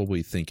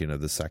probably thinking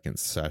of the second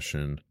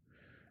session.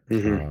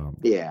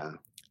 Yeah.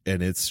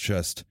 And it's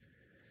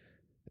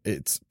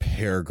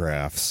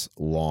paragraphs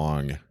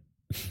long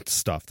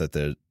stuff that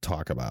they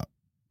talk about.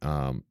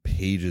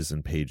 Pages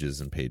and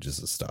pages and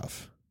pages of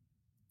stuff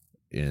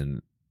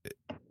in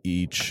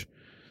each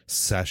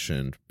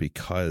session,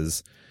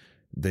 because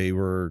they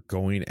were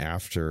going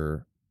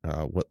after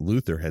what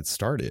Luther had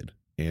started.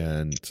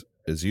 And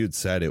as you had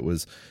said, it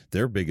was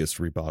their biggest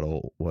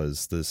rebuttal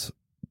was this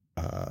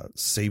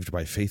saved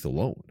by faith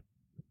alone.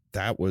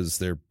 That was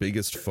their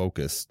biggest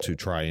focus to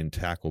try and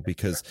tackle,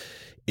 because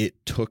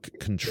it took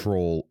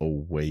control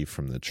away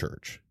from the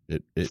church.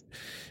 It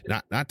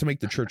not to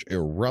make the church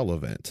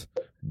irrelevant,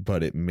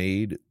 but it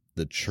made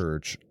the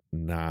church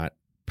not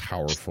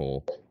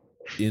powerful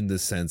in the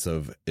sense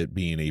of it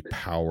being a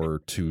power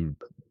to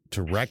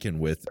reckon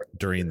with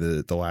during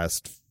the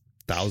last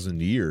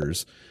 1,000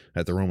 years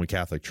that the Roman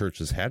Catholic Church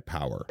has had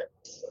power.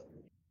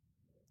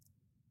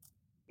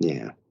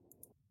 Yeah.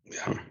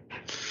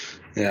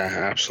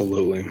 Yeah,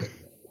 absolutely.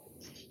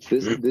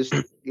 This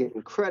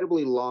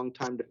incredibly long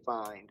time to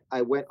find.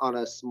 I went on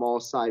a small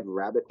side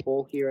rabbit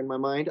hole here in my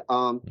mind.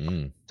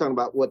 Talking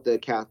about what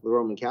the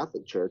Roman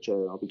Catholic Church,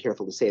 I'll be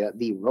careful to say that,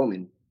 the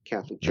Roman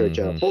Catholic Church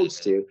holds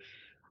to.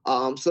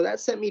 So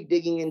that sent me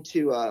digging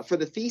into, for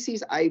the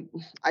theses,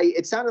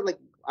 it sounded like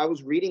I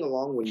was reading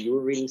along when you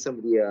were reading some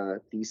of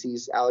the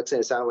theses, Alex, and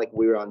it sounded like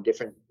we were on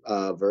different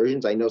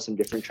versions. I know some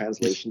different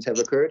translations have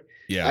occurred.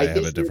 Yeah, I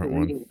have a different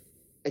one.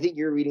 I think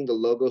you're reading the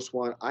Logos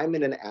one. I'm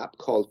in an app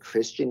called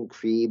Christian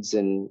Creeds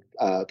and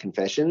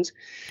Confessions.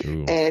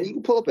 Ooh. And you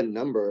can pull up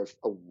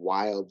a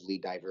wildly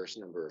diverse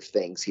number of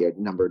things here,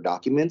 number of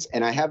documents.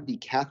 And I have the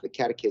Catholic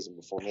Catechism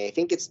before me. I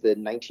think it's the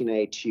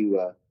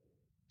 1992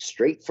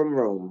 Straight from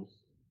Rome.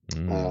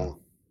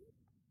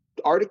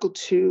 Article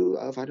 2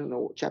 of,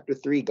 Chapter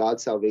 3,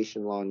 God's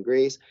Salvation, Law, and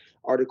Grace.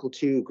 Article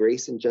 2,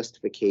 Grace and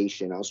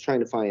Justification. I was trying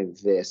to find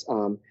this.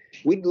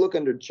 We'd look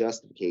under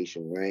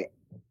justification, right?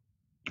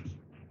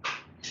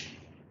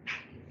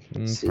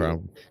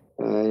 Himself,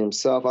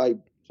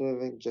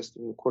 just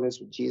in accordance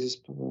with Jesus,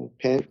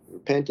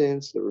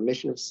 repentance, the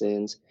remission of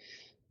sins,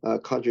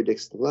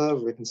 contradicts the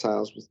love,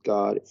 reconciles with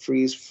God, it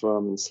frees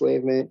from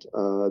enslavement,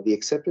 the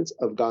acceptance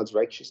of God's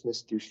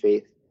righteousness through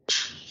faith.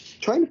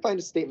 Trying to find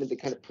a statement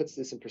that kind of puts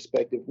this in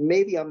perspective.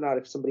 Maybe I'm not.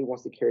 If somebody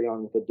wants to carry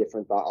on with a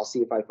different thought, I'll see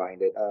if I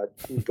find it.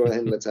 Go ahead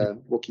and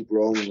we'll keep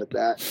rolling with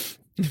that.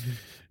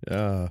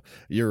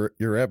 Your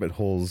rabbit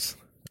holes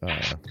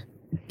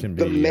can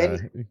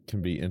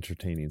be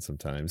entertaining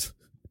sometimes.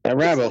 That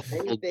rabbit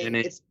hole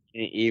didn't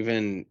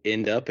even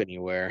end up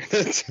anywhere.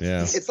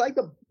 Yeah, it's like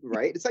the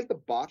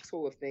box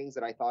full of things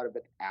that I thought of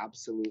at the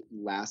absolute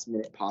last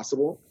minute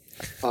possible.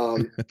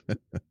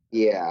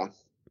 Yeah.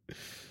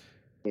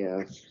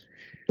 Go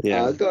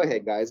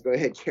ahead, guys. Go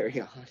ahead,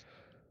 carry on.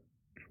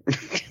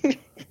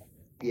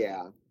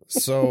 Yeah.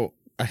 So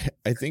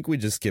I think we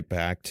just get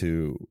back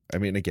to,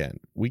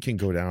 again, we can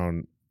go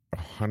down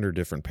 100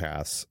 different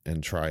paths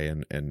and try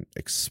and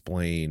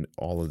explain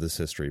all of this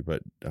history,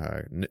 but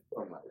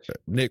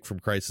Nick from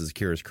Christ is a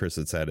Curious Chris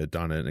had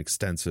done an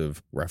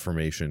extensive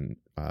Reformation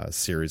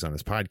series on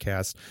his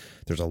podcast.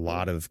 There's a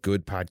lot of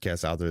good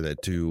podcasts out there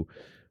that do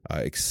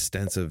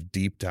extensive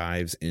deep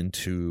dives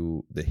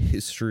into the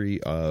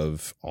history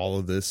of all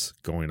of this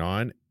going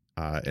on,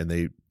 and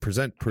they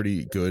present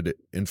pretty good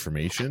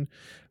information.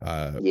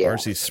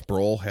 R.C.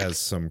 Sproul has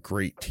some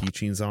great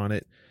teachings on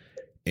it,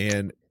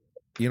 and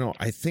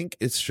I think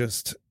it's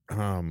just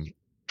I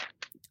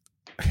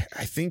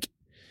think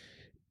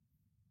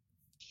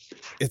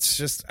it's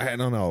just, I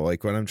don't know,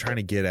 like what I'm trying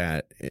to get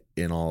at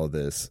in all of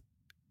this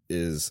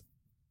is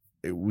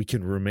we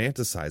can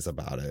romanticize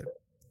about it,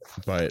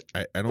 but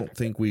I don't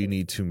think we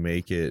need to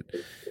make it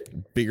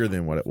bigger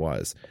than what it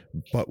was.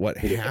 But what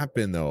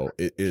happened though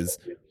is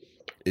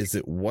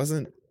it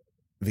wasn't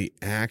the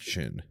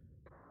action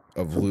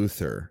of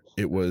Luther,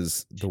 it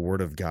was the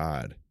word of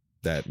God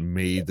that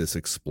made this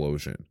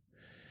explosion.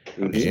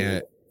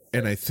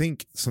 And I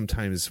think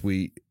sometimes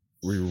we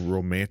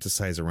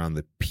romanticize around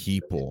the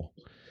people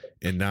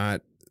and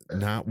not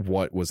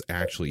what was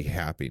actually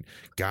happening.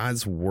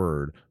 God's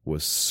word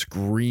was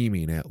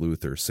screaming at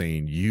Luther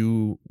saying,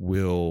 you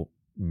will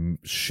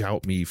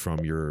shout me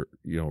from your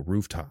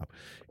rooftop.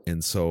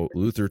 And so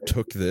Luther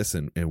took this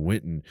and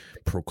went and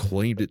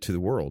proclaimed it to the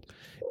world.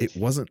 It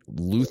wasn't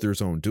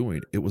Luther's own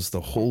doing. It was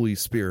the Holy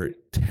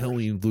Spirit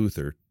telling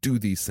Luther, do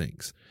these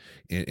things.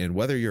 And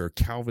whether you're a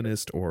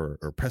Calvinist or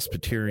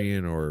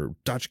Presbyterian or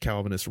Dutch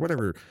Calvinist or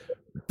whatever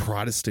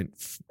Protestant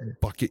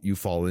bucket you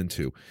fall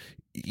into,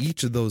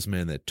 each of those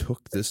men that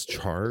took this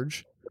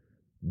charge,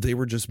 they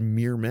were just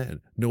mere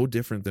men, no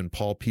different than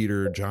Paul,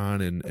 Peter,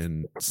 John,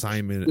 and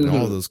Simon, and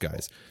all those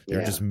guys.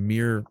 They're just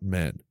mere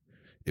men.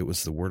 It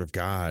was the word of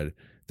God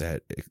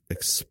that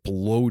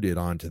exploded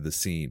onto the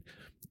scene.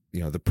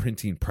 The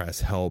printing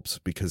press helps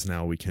because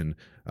now we can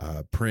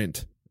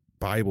print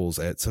Bibles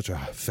at such a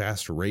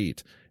fast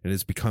rate, and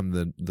it's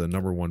become the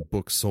number one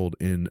book sold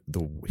in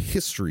the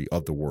history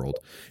of the world.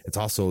 It's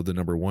also the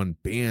number one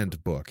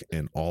banned book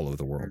in all of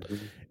the world.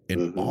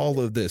 And all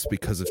of this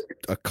because of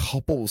a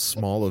couple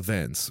small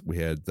events. We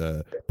had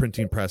the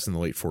printing press in the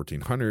late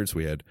 1400s.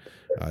 We had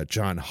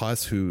John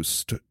Huss, who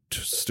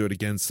stood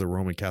against the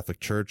Roman Catholic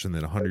Church, and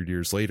then 100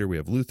 years later, we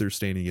have Luther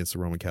standing against the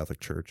Roman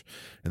Catholic Church,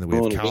 and then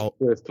we have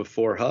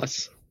before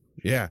Huss.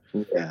 Yeah.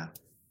 Yeah.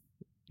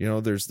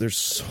 There's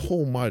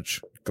so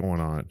much going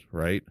on,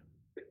 right?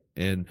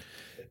 And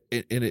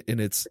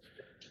it's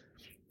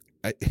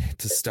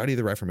to study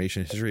the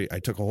Reformation history, I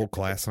took a whole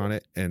class on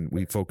it, and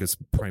we focused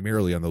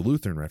primarily on the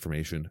Lutheran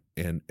Reformation.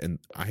 And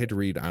I had to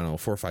read, I don't know,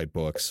 4 or 5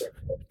 books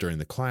during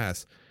the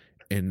class.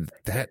 And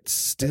that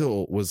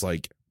still was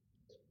like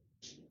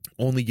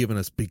only giving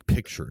us big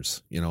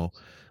pictures, you know,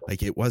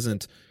 like it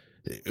wasn't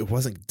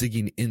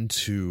digging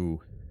into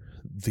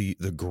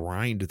the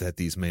grind that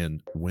these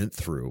men went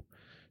through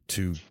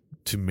to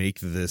make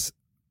this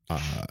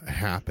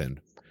happen.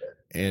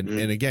 And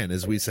again,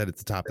 as we said at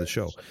the top of the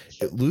show,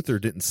 Luther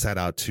didn't set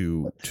out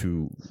to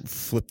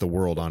flip the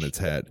world on its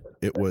head.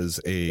 It was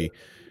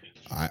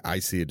I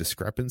see a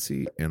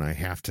discrepancy and I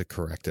have to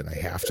correct it. I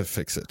have to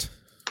fix it.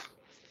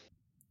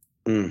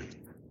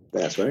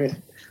 That's right.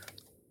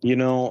 You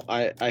know,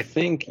 I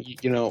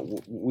think, you know,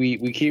 we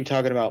keep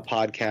talking about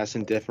podcasts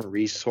and different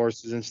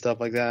resources and stuff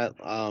like that.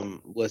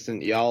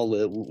 Listen, y'all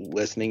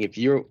listening, if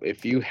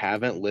you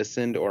haven't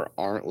listened or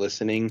aren't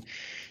listening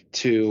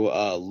to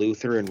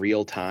Luther in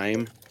real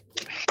time,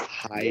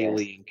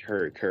 highly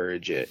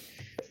encourage it.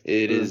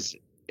 It is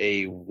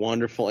a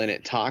wonderful, and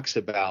it talks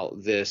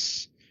about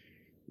this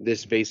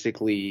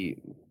basically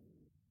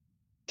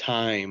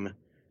time,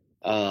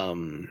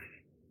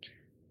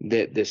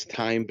 this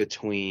time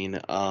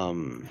between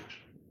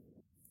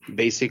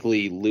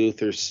basically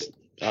Luther's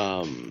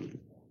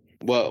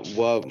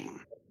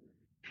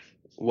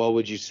what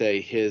would you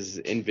say, his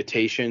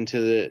invitation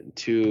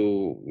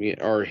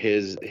or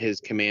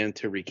his command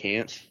to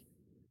recant,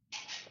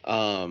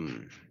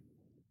 and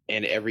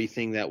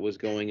everything that was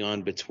going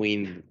on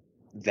between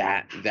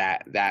that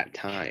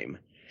time.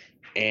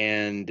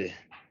 And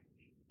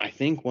I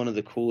think one of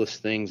the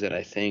coolest things that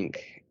I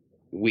think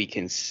we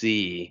can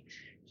see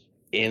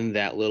in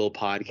that little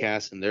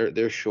podcast, and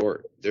they're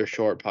short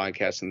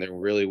podcasts, and they're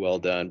really well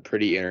done,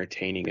 pretty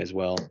entertaining as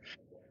well.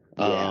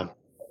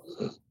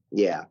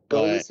 Yeah.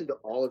 Go listen to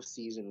all of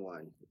season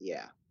 1.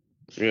 Yeah.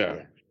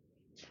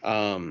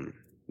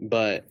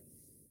 But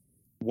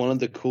one of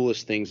the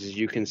coolest things is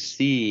you can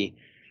see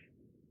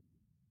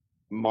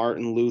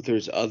Martin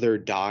Luther's other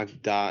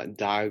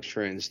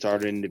doctrine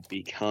starting to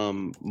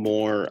become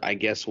more, I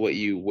guess, what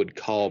you would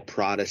call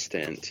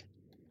Protestant.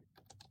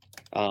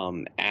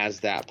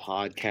 As that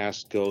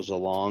podcast goes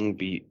along,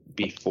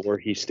 before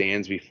he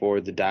stands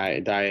before the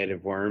Diet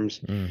of Worms.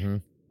 Mm-hmm.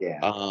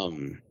 Yeah.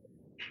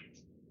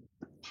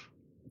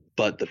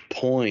 But the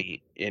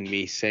point in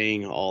me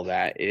saying all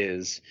that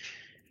is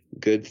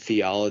good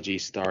theology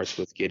starts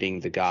with getting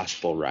the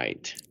gospel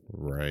right.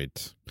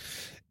 Right.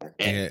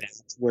 And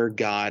that's where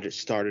God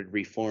started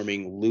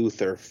reforming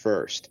Luther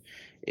first.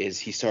 Is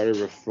he started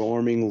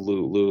reforming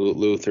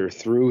Luther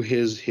through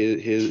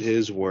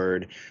his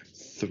word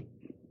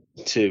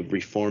to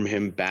reform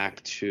him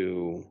back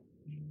to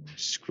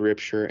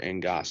scripture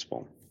and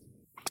gospel.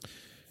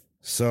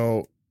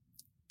 So,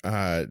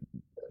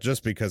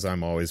 just because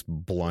I'm always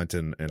blunt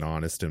and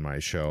honest in my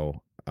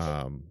show,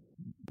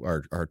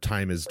 our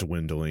time is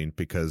dwindling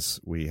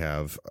because we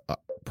have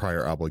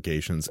prior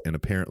obligations, and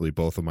apparently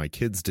both of my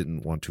kids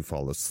didn't want to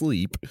fall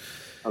asleep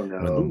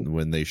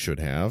when they should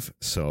have.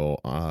 So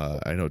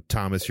I know,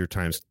 Thomas, your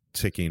time's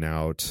ticking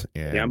out,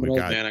 and I'm an old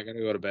man. I gotta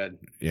go to bed.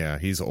 Yeah,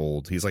 he's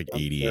old. He's like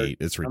 88.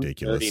 It's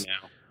ridiculous.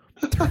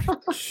 I'm 30 now.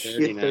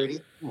 30 now.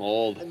 30? I'm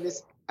old.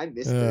 I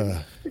miss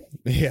 30.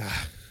 Yeah.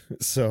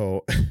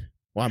 So,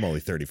 well, I'm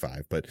only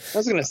 35, but I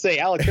was gonna say,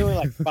 Alex, you're only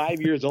like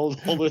 5 years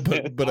older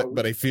than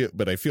but I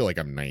feel like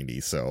I'm 90.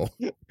 So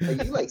are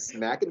you like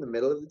smack in the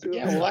middle of the two?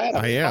 Yeah, well,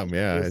 I am.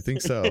 Yeah, I think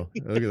so.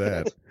 Look at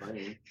that.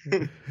 Funny.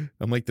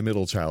 I'm like the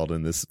middle child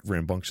in this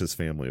rambunctious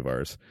family of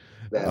ours.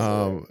 That's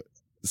right.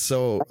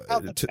 So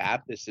the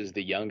Baptist is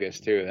the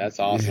youngest too. That's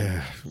awesome.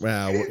 Yeah.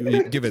 Well,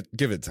 give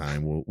it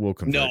time. We'll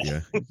convert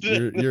you.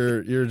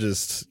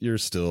 You're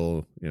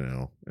still,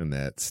 in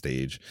that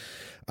stage.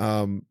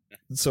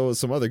 So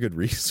some other good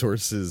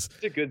resources.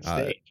 It's a good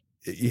stage.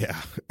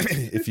 Yeah.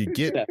 if you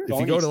go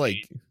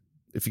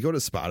to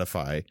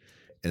Spotify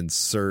and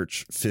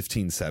search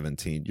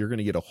 1517, you're going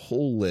to get a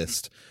whole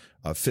list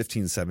of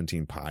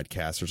 1517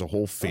 podcasts. There's a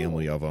whole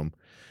family of them.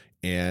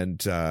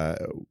 And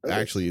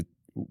actually,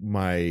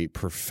 my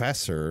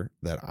professor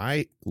that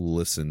I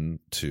listen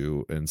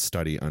to and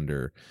study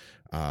under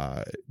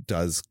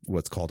does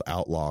what's called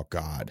Outlaw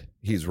God.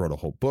 He's wrote a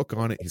whole book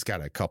on it. He's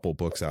got a couple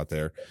books out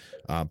there,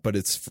 but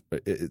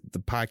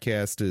the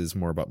podcast is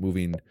more about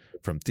moving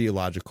from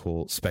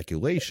theological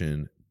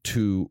speculation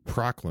to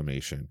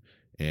proclamation.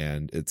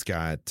 And it's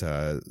got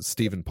Dr.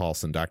 Stephen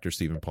Paulson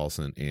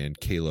and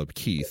Caleb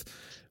Keith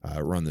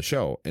run the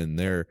show. And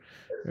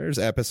there's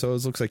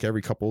episodes, looks like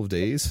every couple of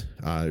days.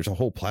 There's a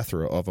whole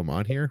plethora of them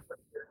on here.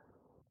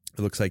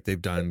 It looks like they've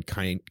done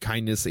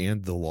kindness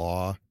and the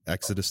law,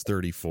 Exodus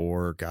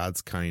 34,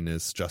 God's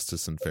kindness,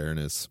 justice and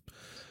fairness,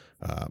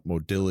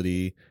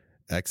 modality,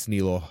 ex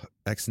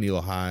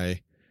nihilo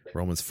high,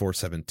 Romans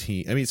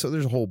 4:17. I mean, so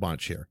there's a whole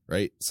bunch here,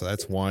 right? So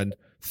that's one.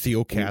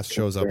 Theocast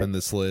shows up in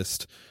this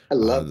list. I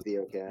love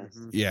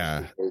Theocast.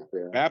 Yeah.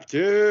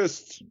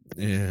 Baptists.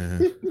 Yeah.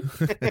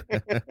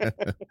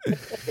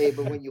 Hey,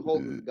 but when you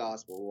hold the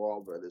gospel, we're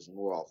all brothers and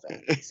we're all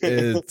family.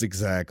 It's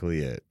exactly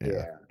it.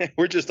 Yeah.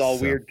 We're just all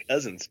weird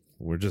cousins.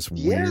 We're just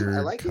weird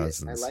I like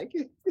cousins. it. I like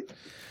it.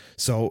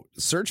 So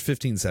search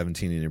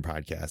 1517 in your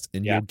podcast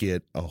and you'll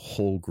get a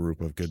whole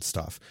group of good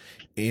stuff.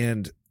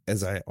 And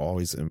as I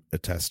always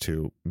attest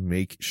to,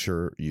 make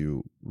sure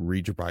you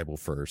read your Bible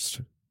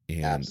first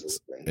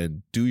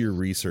and do your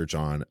research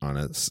on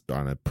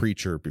a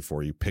preacher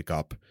before you pick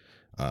up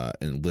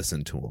and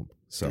listen to them.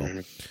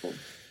 So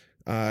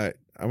I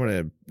want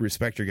to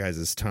respect your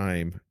guys'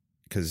 time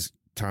because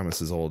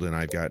Thomas is old and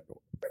I've got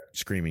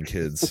screaming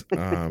kids.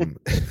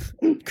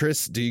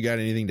 Chris, do you got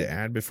anything to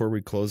add before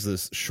we close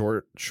this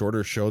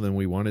shorter show than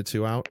we wanted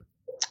to out?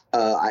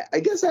 I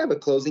guess I have a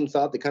closing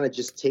thought that kind of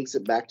just takes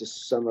it back to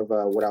some of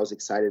what I was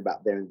excited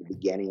about there in the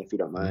beginning, if you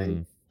don't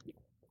mind.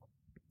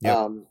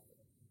 Yep.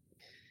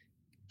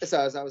 So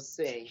as I was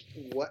saying,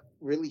 what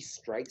really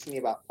strikes me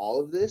about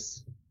all of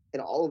this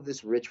and all of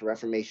this rich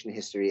Reformation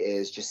history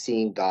is just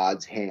seeing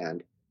God's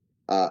hand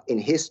in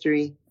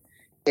history.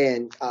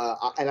 And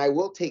I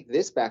will take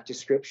this back to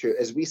Scripture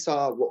as we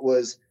saw what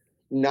was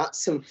not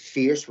some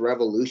fierce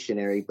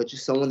revolutionary, but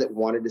just someone that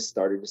wanted to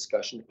start a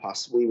discussion to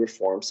possibly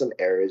reform some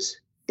errors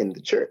in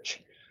the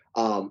church.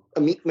 A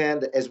meek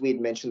man that, as we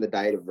had mentioned, the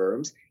Diet of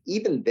Worms,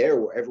 even there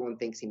where everyone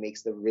thinks he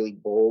makes the really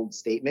bold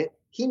statement,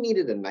 he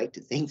needed a night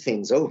to think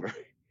things over.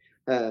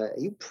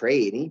 He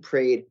prayed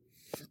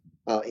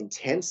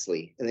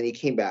intensely, and then he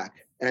came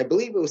back. And I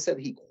believe it was said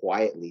he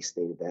quietly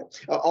stated that.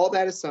 All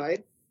that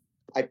aside,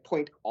 I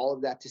point all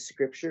of that to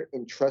Scripture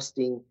and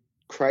trusting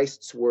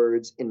Christ's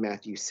words in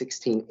Matthew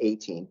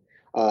 16:18.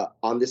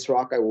 On this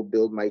rock I will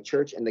build my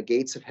church, and the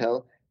gates of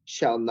hell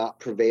shall not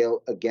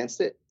prevail against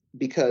it.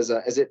 Because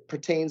as it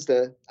pertains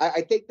to,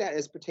 I take that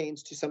as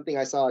pertains to something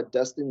I saw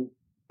Dustin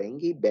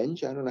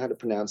Benj, I don't know how to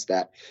pronounce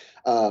that,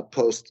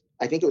 post.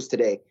 I think it was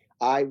today.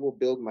 I will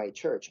build my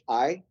church.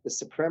 The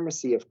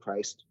supremacy of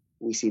Christ,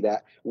 we see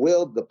that,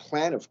 will the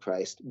plan of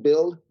Christ,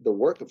 build the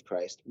work of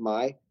Christ,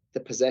 the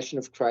possession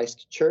of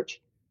Christ,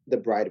 church, the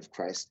bride of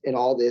Christ. In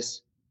all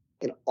this,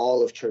 in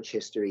all of church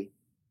history,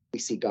 we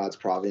see God's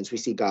providence. We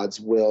see God's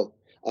will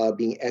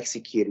being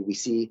executed. We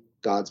see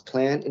God's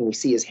plan, and we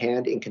see his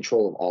hand in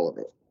control of all of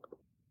it.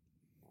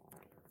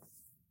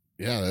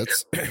 Yeah,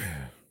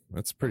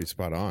 that's pretty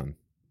spot on.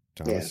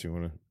 Thomas, you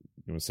want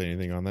to say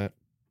anything on that?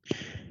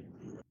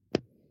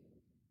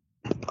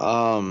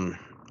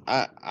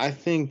 I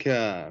think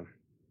I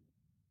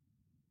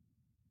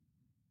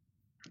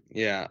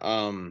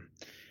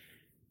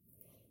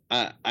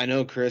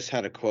know Chris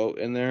had a quote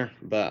in there,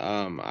 but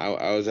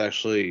I was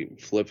actually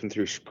flipping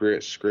through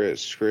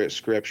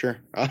scripture.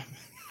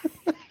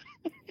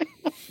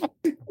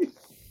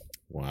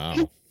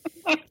 Wow.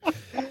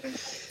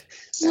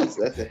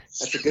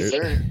 That's a good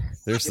burn.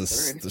 There's the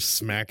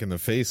smack in the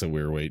face that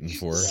we were waiting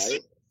for. Right?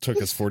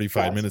 Took us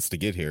 45 minutes to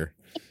get here.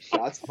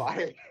 Shots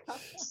fired.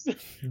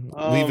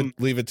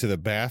 Leave it to the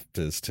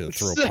Baptists to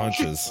throw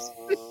punches.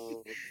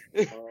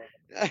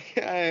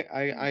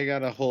 I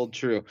gotta hold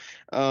true.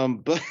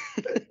 But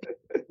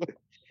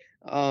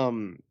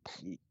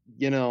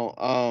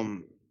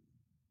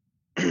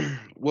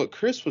what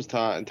Chris was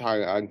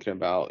talking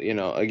about,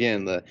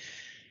 again,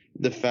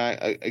 the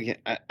fact, again,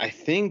 I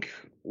think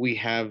we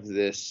have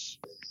this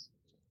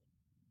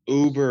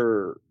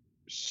uber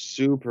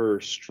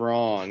super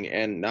strong,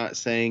 and not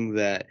saying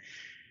that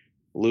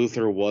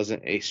Luther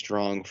wasn't a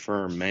strong,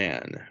 firm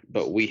man,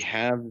 but we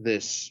have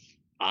this,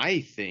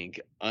 I think,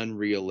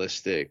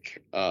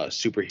 unrealistic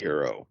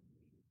superhero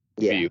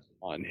view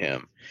on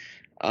him,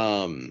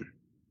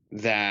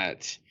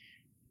 that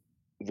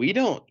we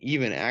don't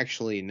even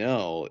actually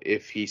know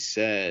if he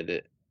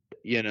said,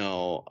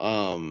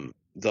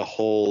 the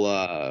whole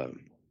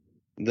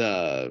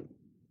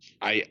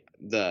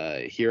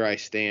here I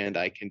stand,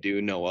 I can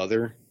do no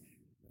other.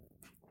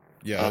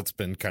 Yeah, it's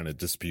been kind of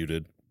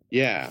disputed.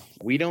 Yeah,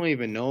 we don't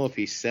even know if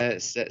he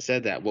said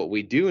that. What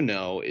we do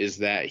know is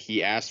that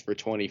he asked for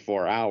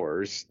 24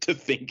 hours to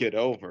think it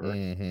over.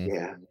 Mm-hmm.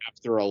 Yeah.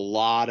 After a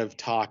lot of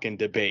talk and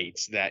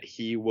debates, that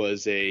he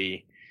was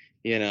that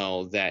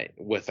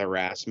with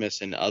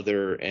Erasmus and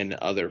other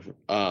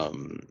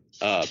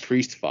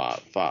priest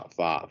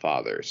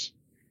fathers.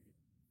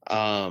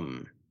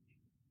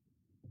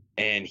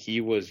 And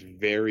he was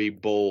very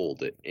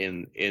bold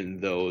in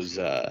those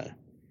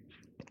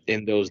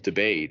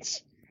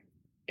debates.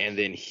 And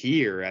then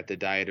here at the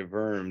Diet of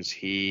Worms,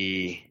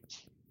 he's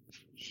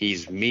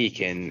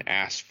meek and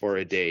asks for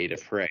a day to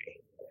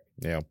pray.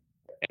 Yeah.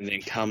 And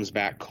then comes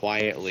back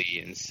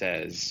quietly and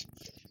says,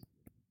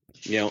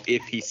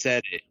 if he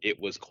said it, it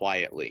was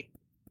quietly.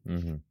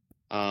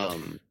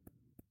 Mm-hmm.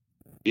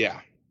 Yeah.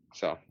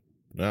 So.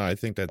 No, I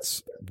think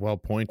that's well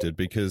pointed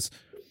because,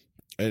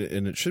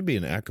 and it should be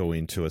an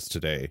echoing to us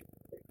today.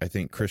 I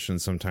think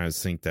Christians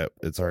sometimes think that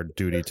it's our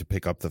duty to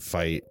pick up the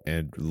fight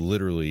and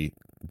literally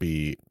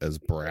be as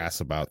brass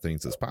about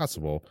things as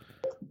possible,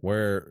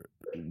 where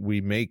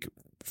we make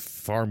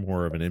far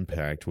more of an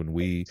impact when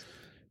we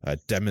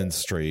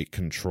demonstrate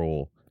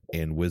control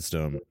and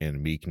wisdom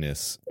and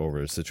meekness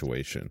over a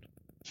situation.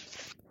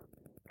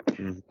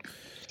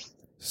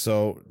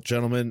 So,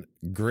 gentlemen,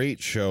 great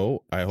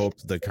show. I hope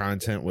the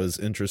content was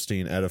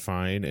interesting,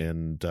 edifying,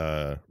 and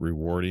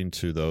rewarding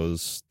to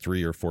those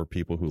 3 or 4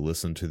 people who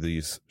listen to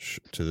this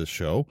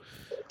show.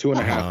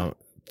 2.5.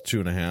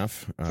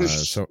 2.5.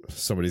 So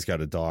somebody's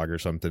got a dog or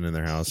something in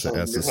their house that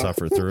has to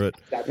suffer through it.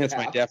 That's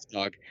my deaf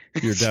dog.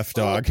 Your deaf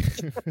dog.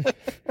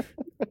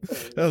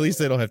 At least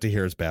they don't have to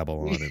hear us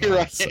babble on and on.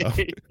 Right.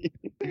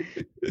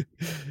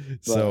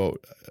 So,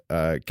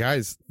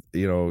 guys,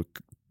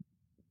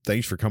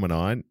 thanks for coming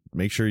on.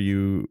 Make sure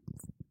you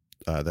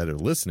that are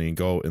listening,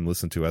 go and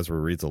listen to Ezra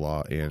Reads the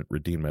Law and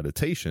Redeemed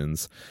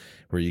Meditations,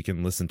 where you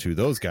can listen to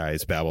those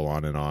guys babble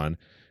on and on,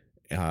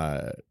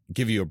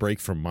 give you a break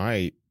from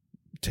my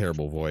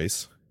terrible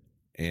voice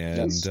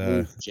and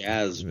smooth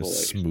jazz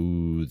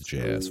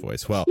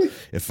voice. Well,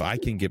 if I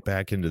can get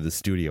back into the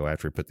studio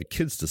after I put the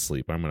kids to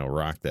sleep, I'm going to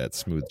rock that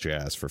smooth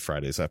jazz for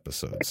Friday's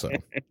episode. So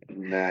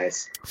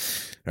nice.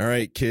 All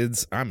right,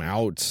 kids, I'm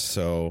out.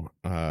 So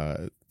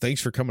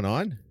thanks for coming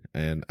on,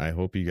 and I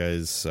hope you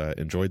guys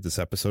enjoyed this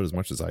episode as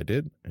much as I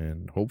did,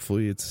 and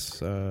hopefully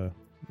it'll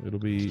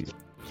be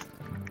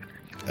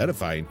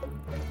edifying.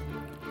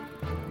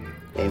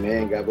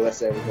 Amen. God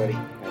bless everybody.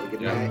 Have a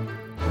good night.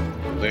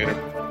 Later.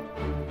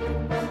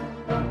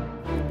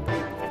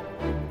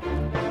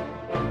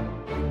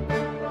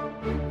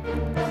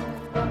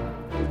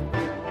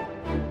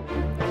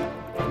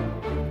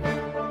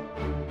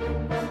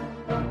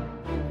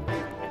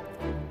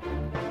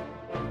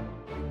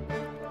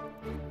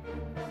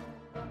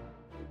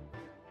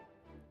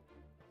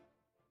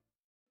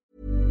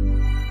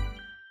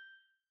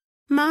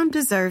 Mom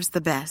deserves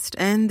the best,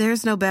 and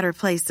there's no better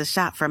place to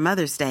shop for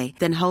Mother's Day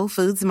than Whole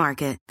Foods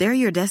Market. They're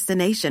your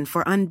destination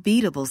for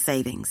unbeatable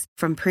savings,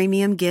 from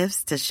premium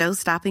gifts to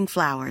show-stopping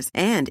flowers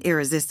and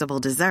irresistible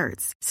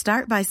desserts.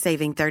 Start by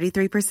saving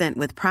 33%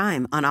 with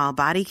Prime on all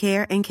body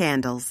care and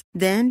candles.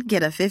 Then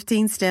get a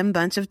 15-stem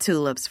bunch of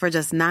tulips for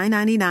just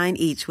 $9.99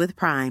 each with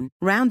Prime.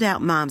 Round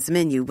out Mom's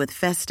menu with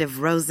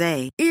festive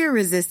rosé,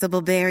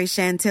 irresistible berry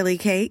chantilly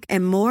cake,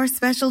 and more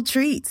special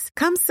treats.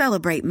 Come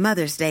celebrate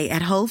Mother's Day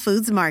at Whole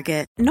Foods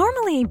Market.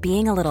 Normally,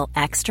 being a little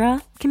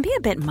extra can be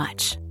a bit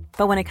much.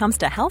 But when it comes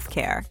to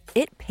healthcare,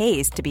 it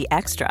pays to be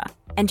extra.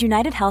 And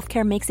United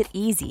Healthcare makes it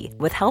easy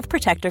with Health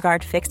Protector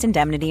Guard fixed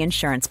indemnity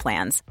insurance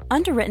plans.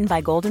 Underwritten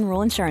by Golden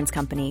Rule Insurance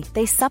Company,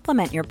 they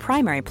supplement your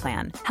primary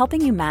plan, helping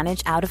you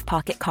manage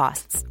out-of-pocket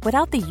costs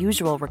without the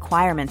usual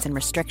requirements and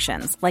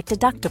restrictions like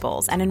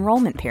deductibles and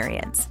enrollment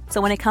periods. So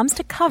when it comes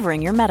to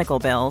covering your medical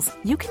bills,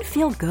 you can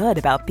feel good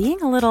about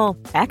being a little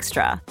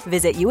extra.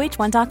 Visit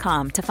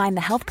UH1.com to find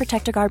the Health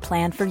Protector Guard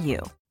plan for you.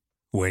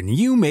 When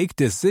you make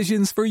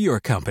decisions for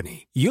your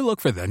company, you look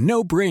for the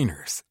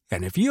no-brainers.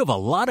 And if you have a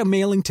lot of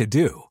mailing to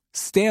do,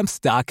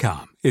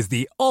 Stamps.com is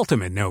the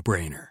ultimate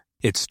no-brainer.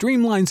 It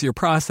streamlines your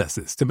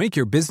processes to make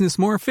your business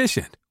more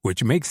efficient,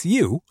 which makes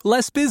you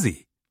less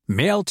busy.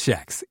 Mail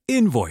checks,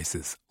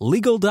 invoices,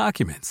 legal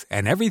documents,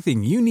 and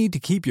everything you need to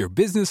keep your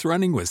business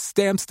running with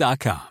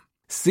Stamps.com.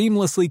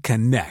 Seamlessly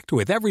connect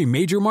with every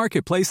major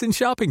marketplace and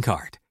shopping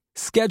cart.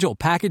 Schedule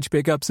package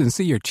pickups and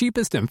see your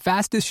cheapest and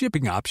fastest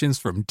shipping options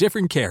from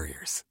different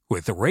carriers,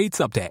 with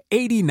rates up to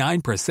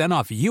 89%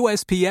 off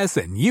USPS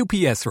and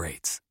UPS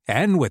rates.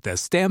 And with the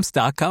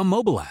Stamps.com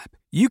mobile app,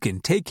 you can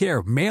take care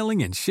of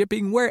mailing and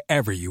shipping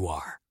wherever you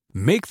are.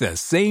 Make the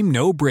same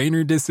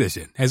no-brainer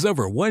decision as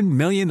over 1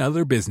 million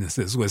other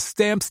businesses with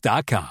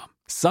Stamps.com.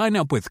 Sign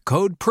up with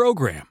code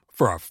PROGRAM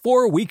for a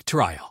 4-week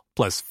trial,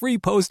 plus free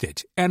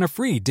postage and a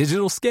free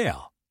digital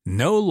scale.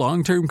 No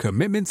long-term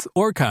commitments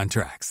or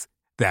contracts.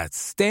 That's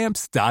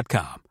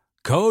Stamps.com.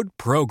 Code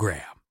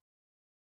PROGRAM.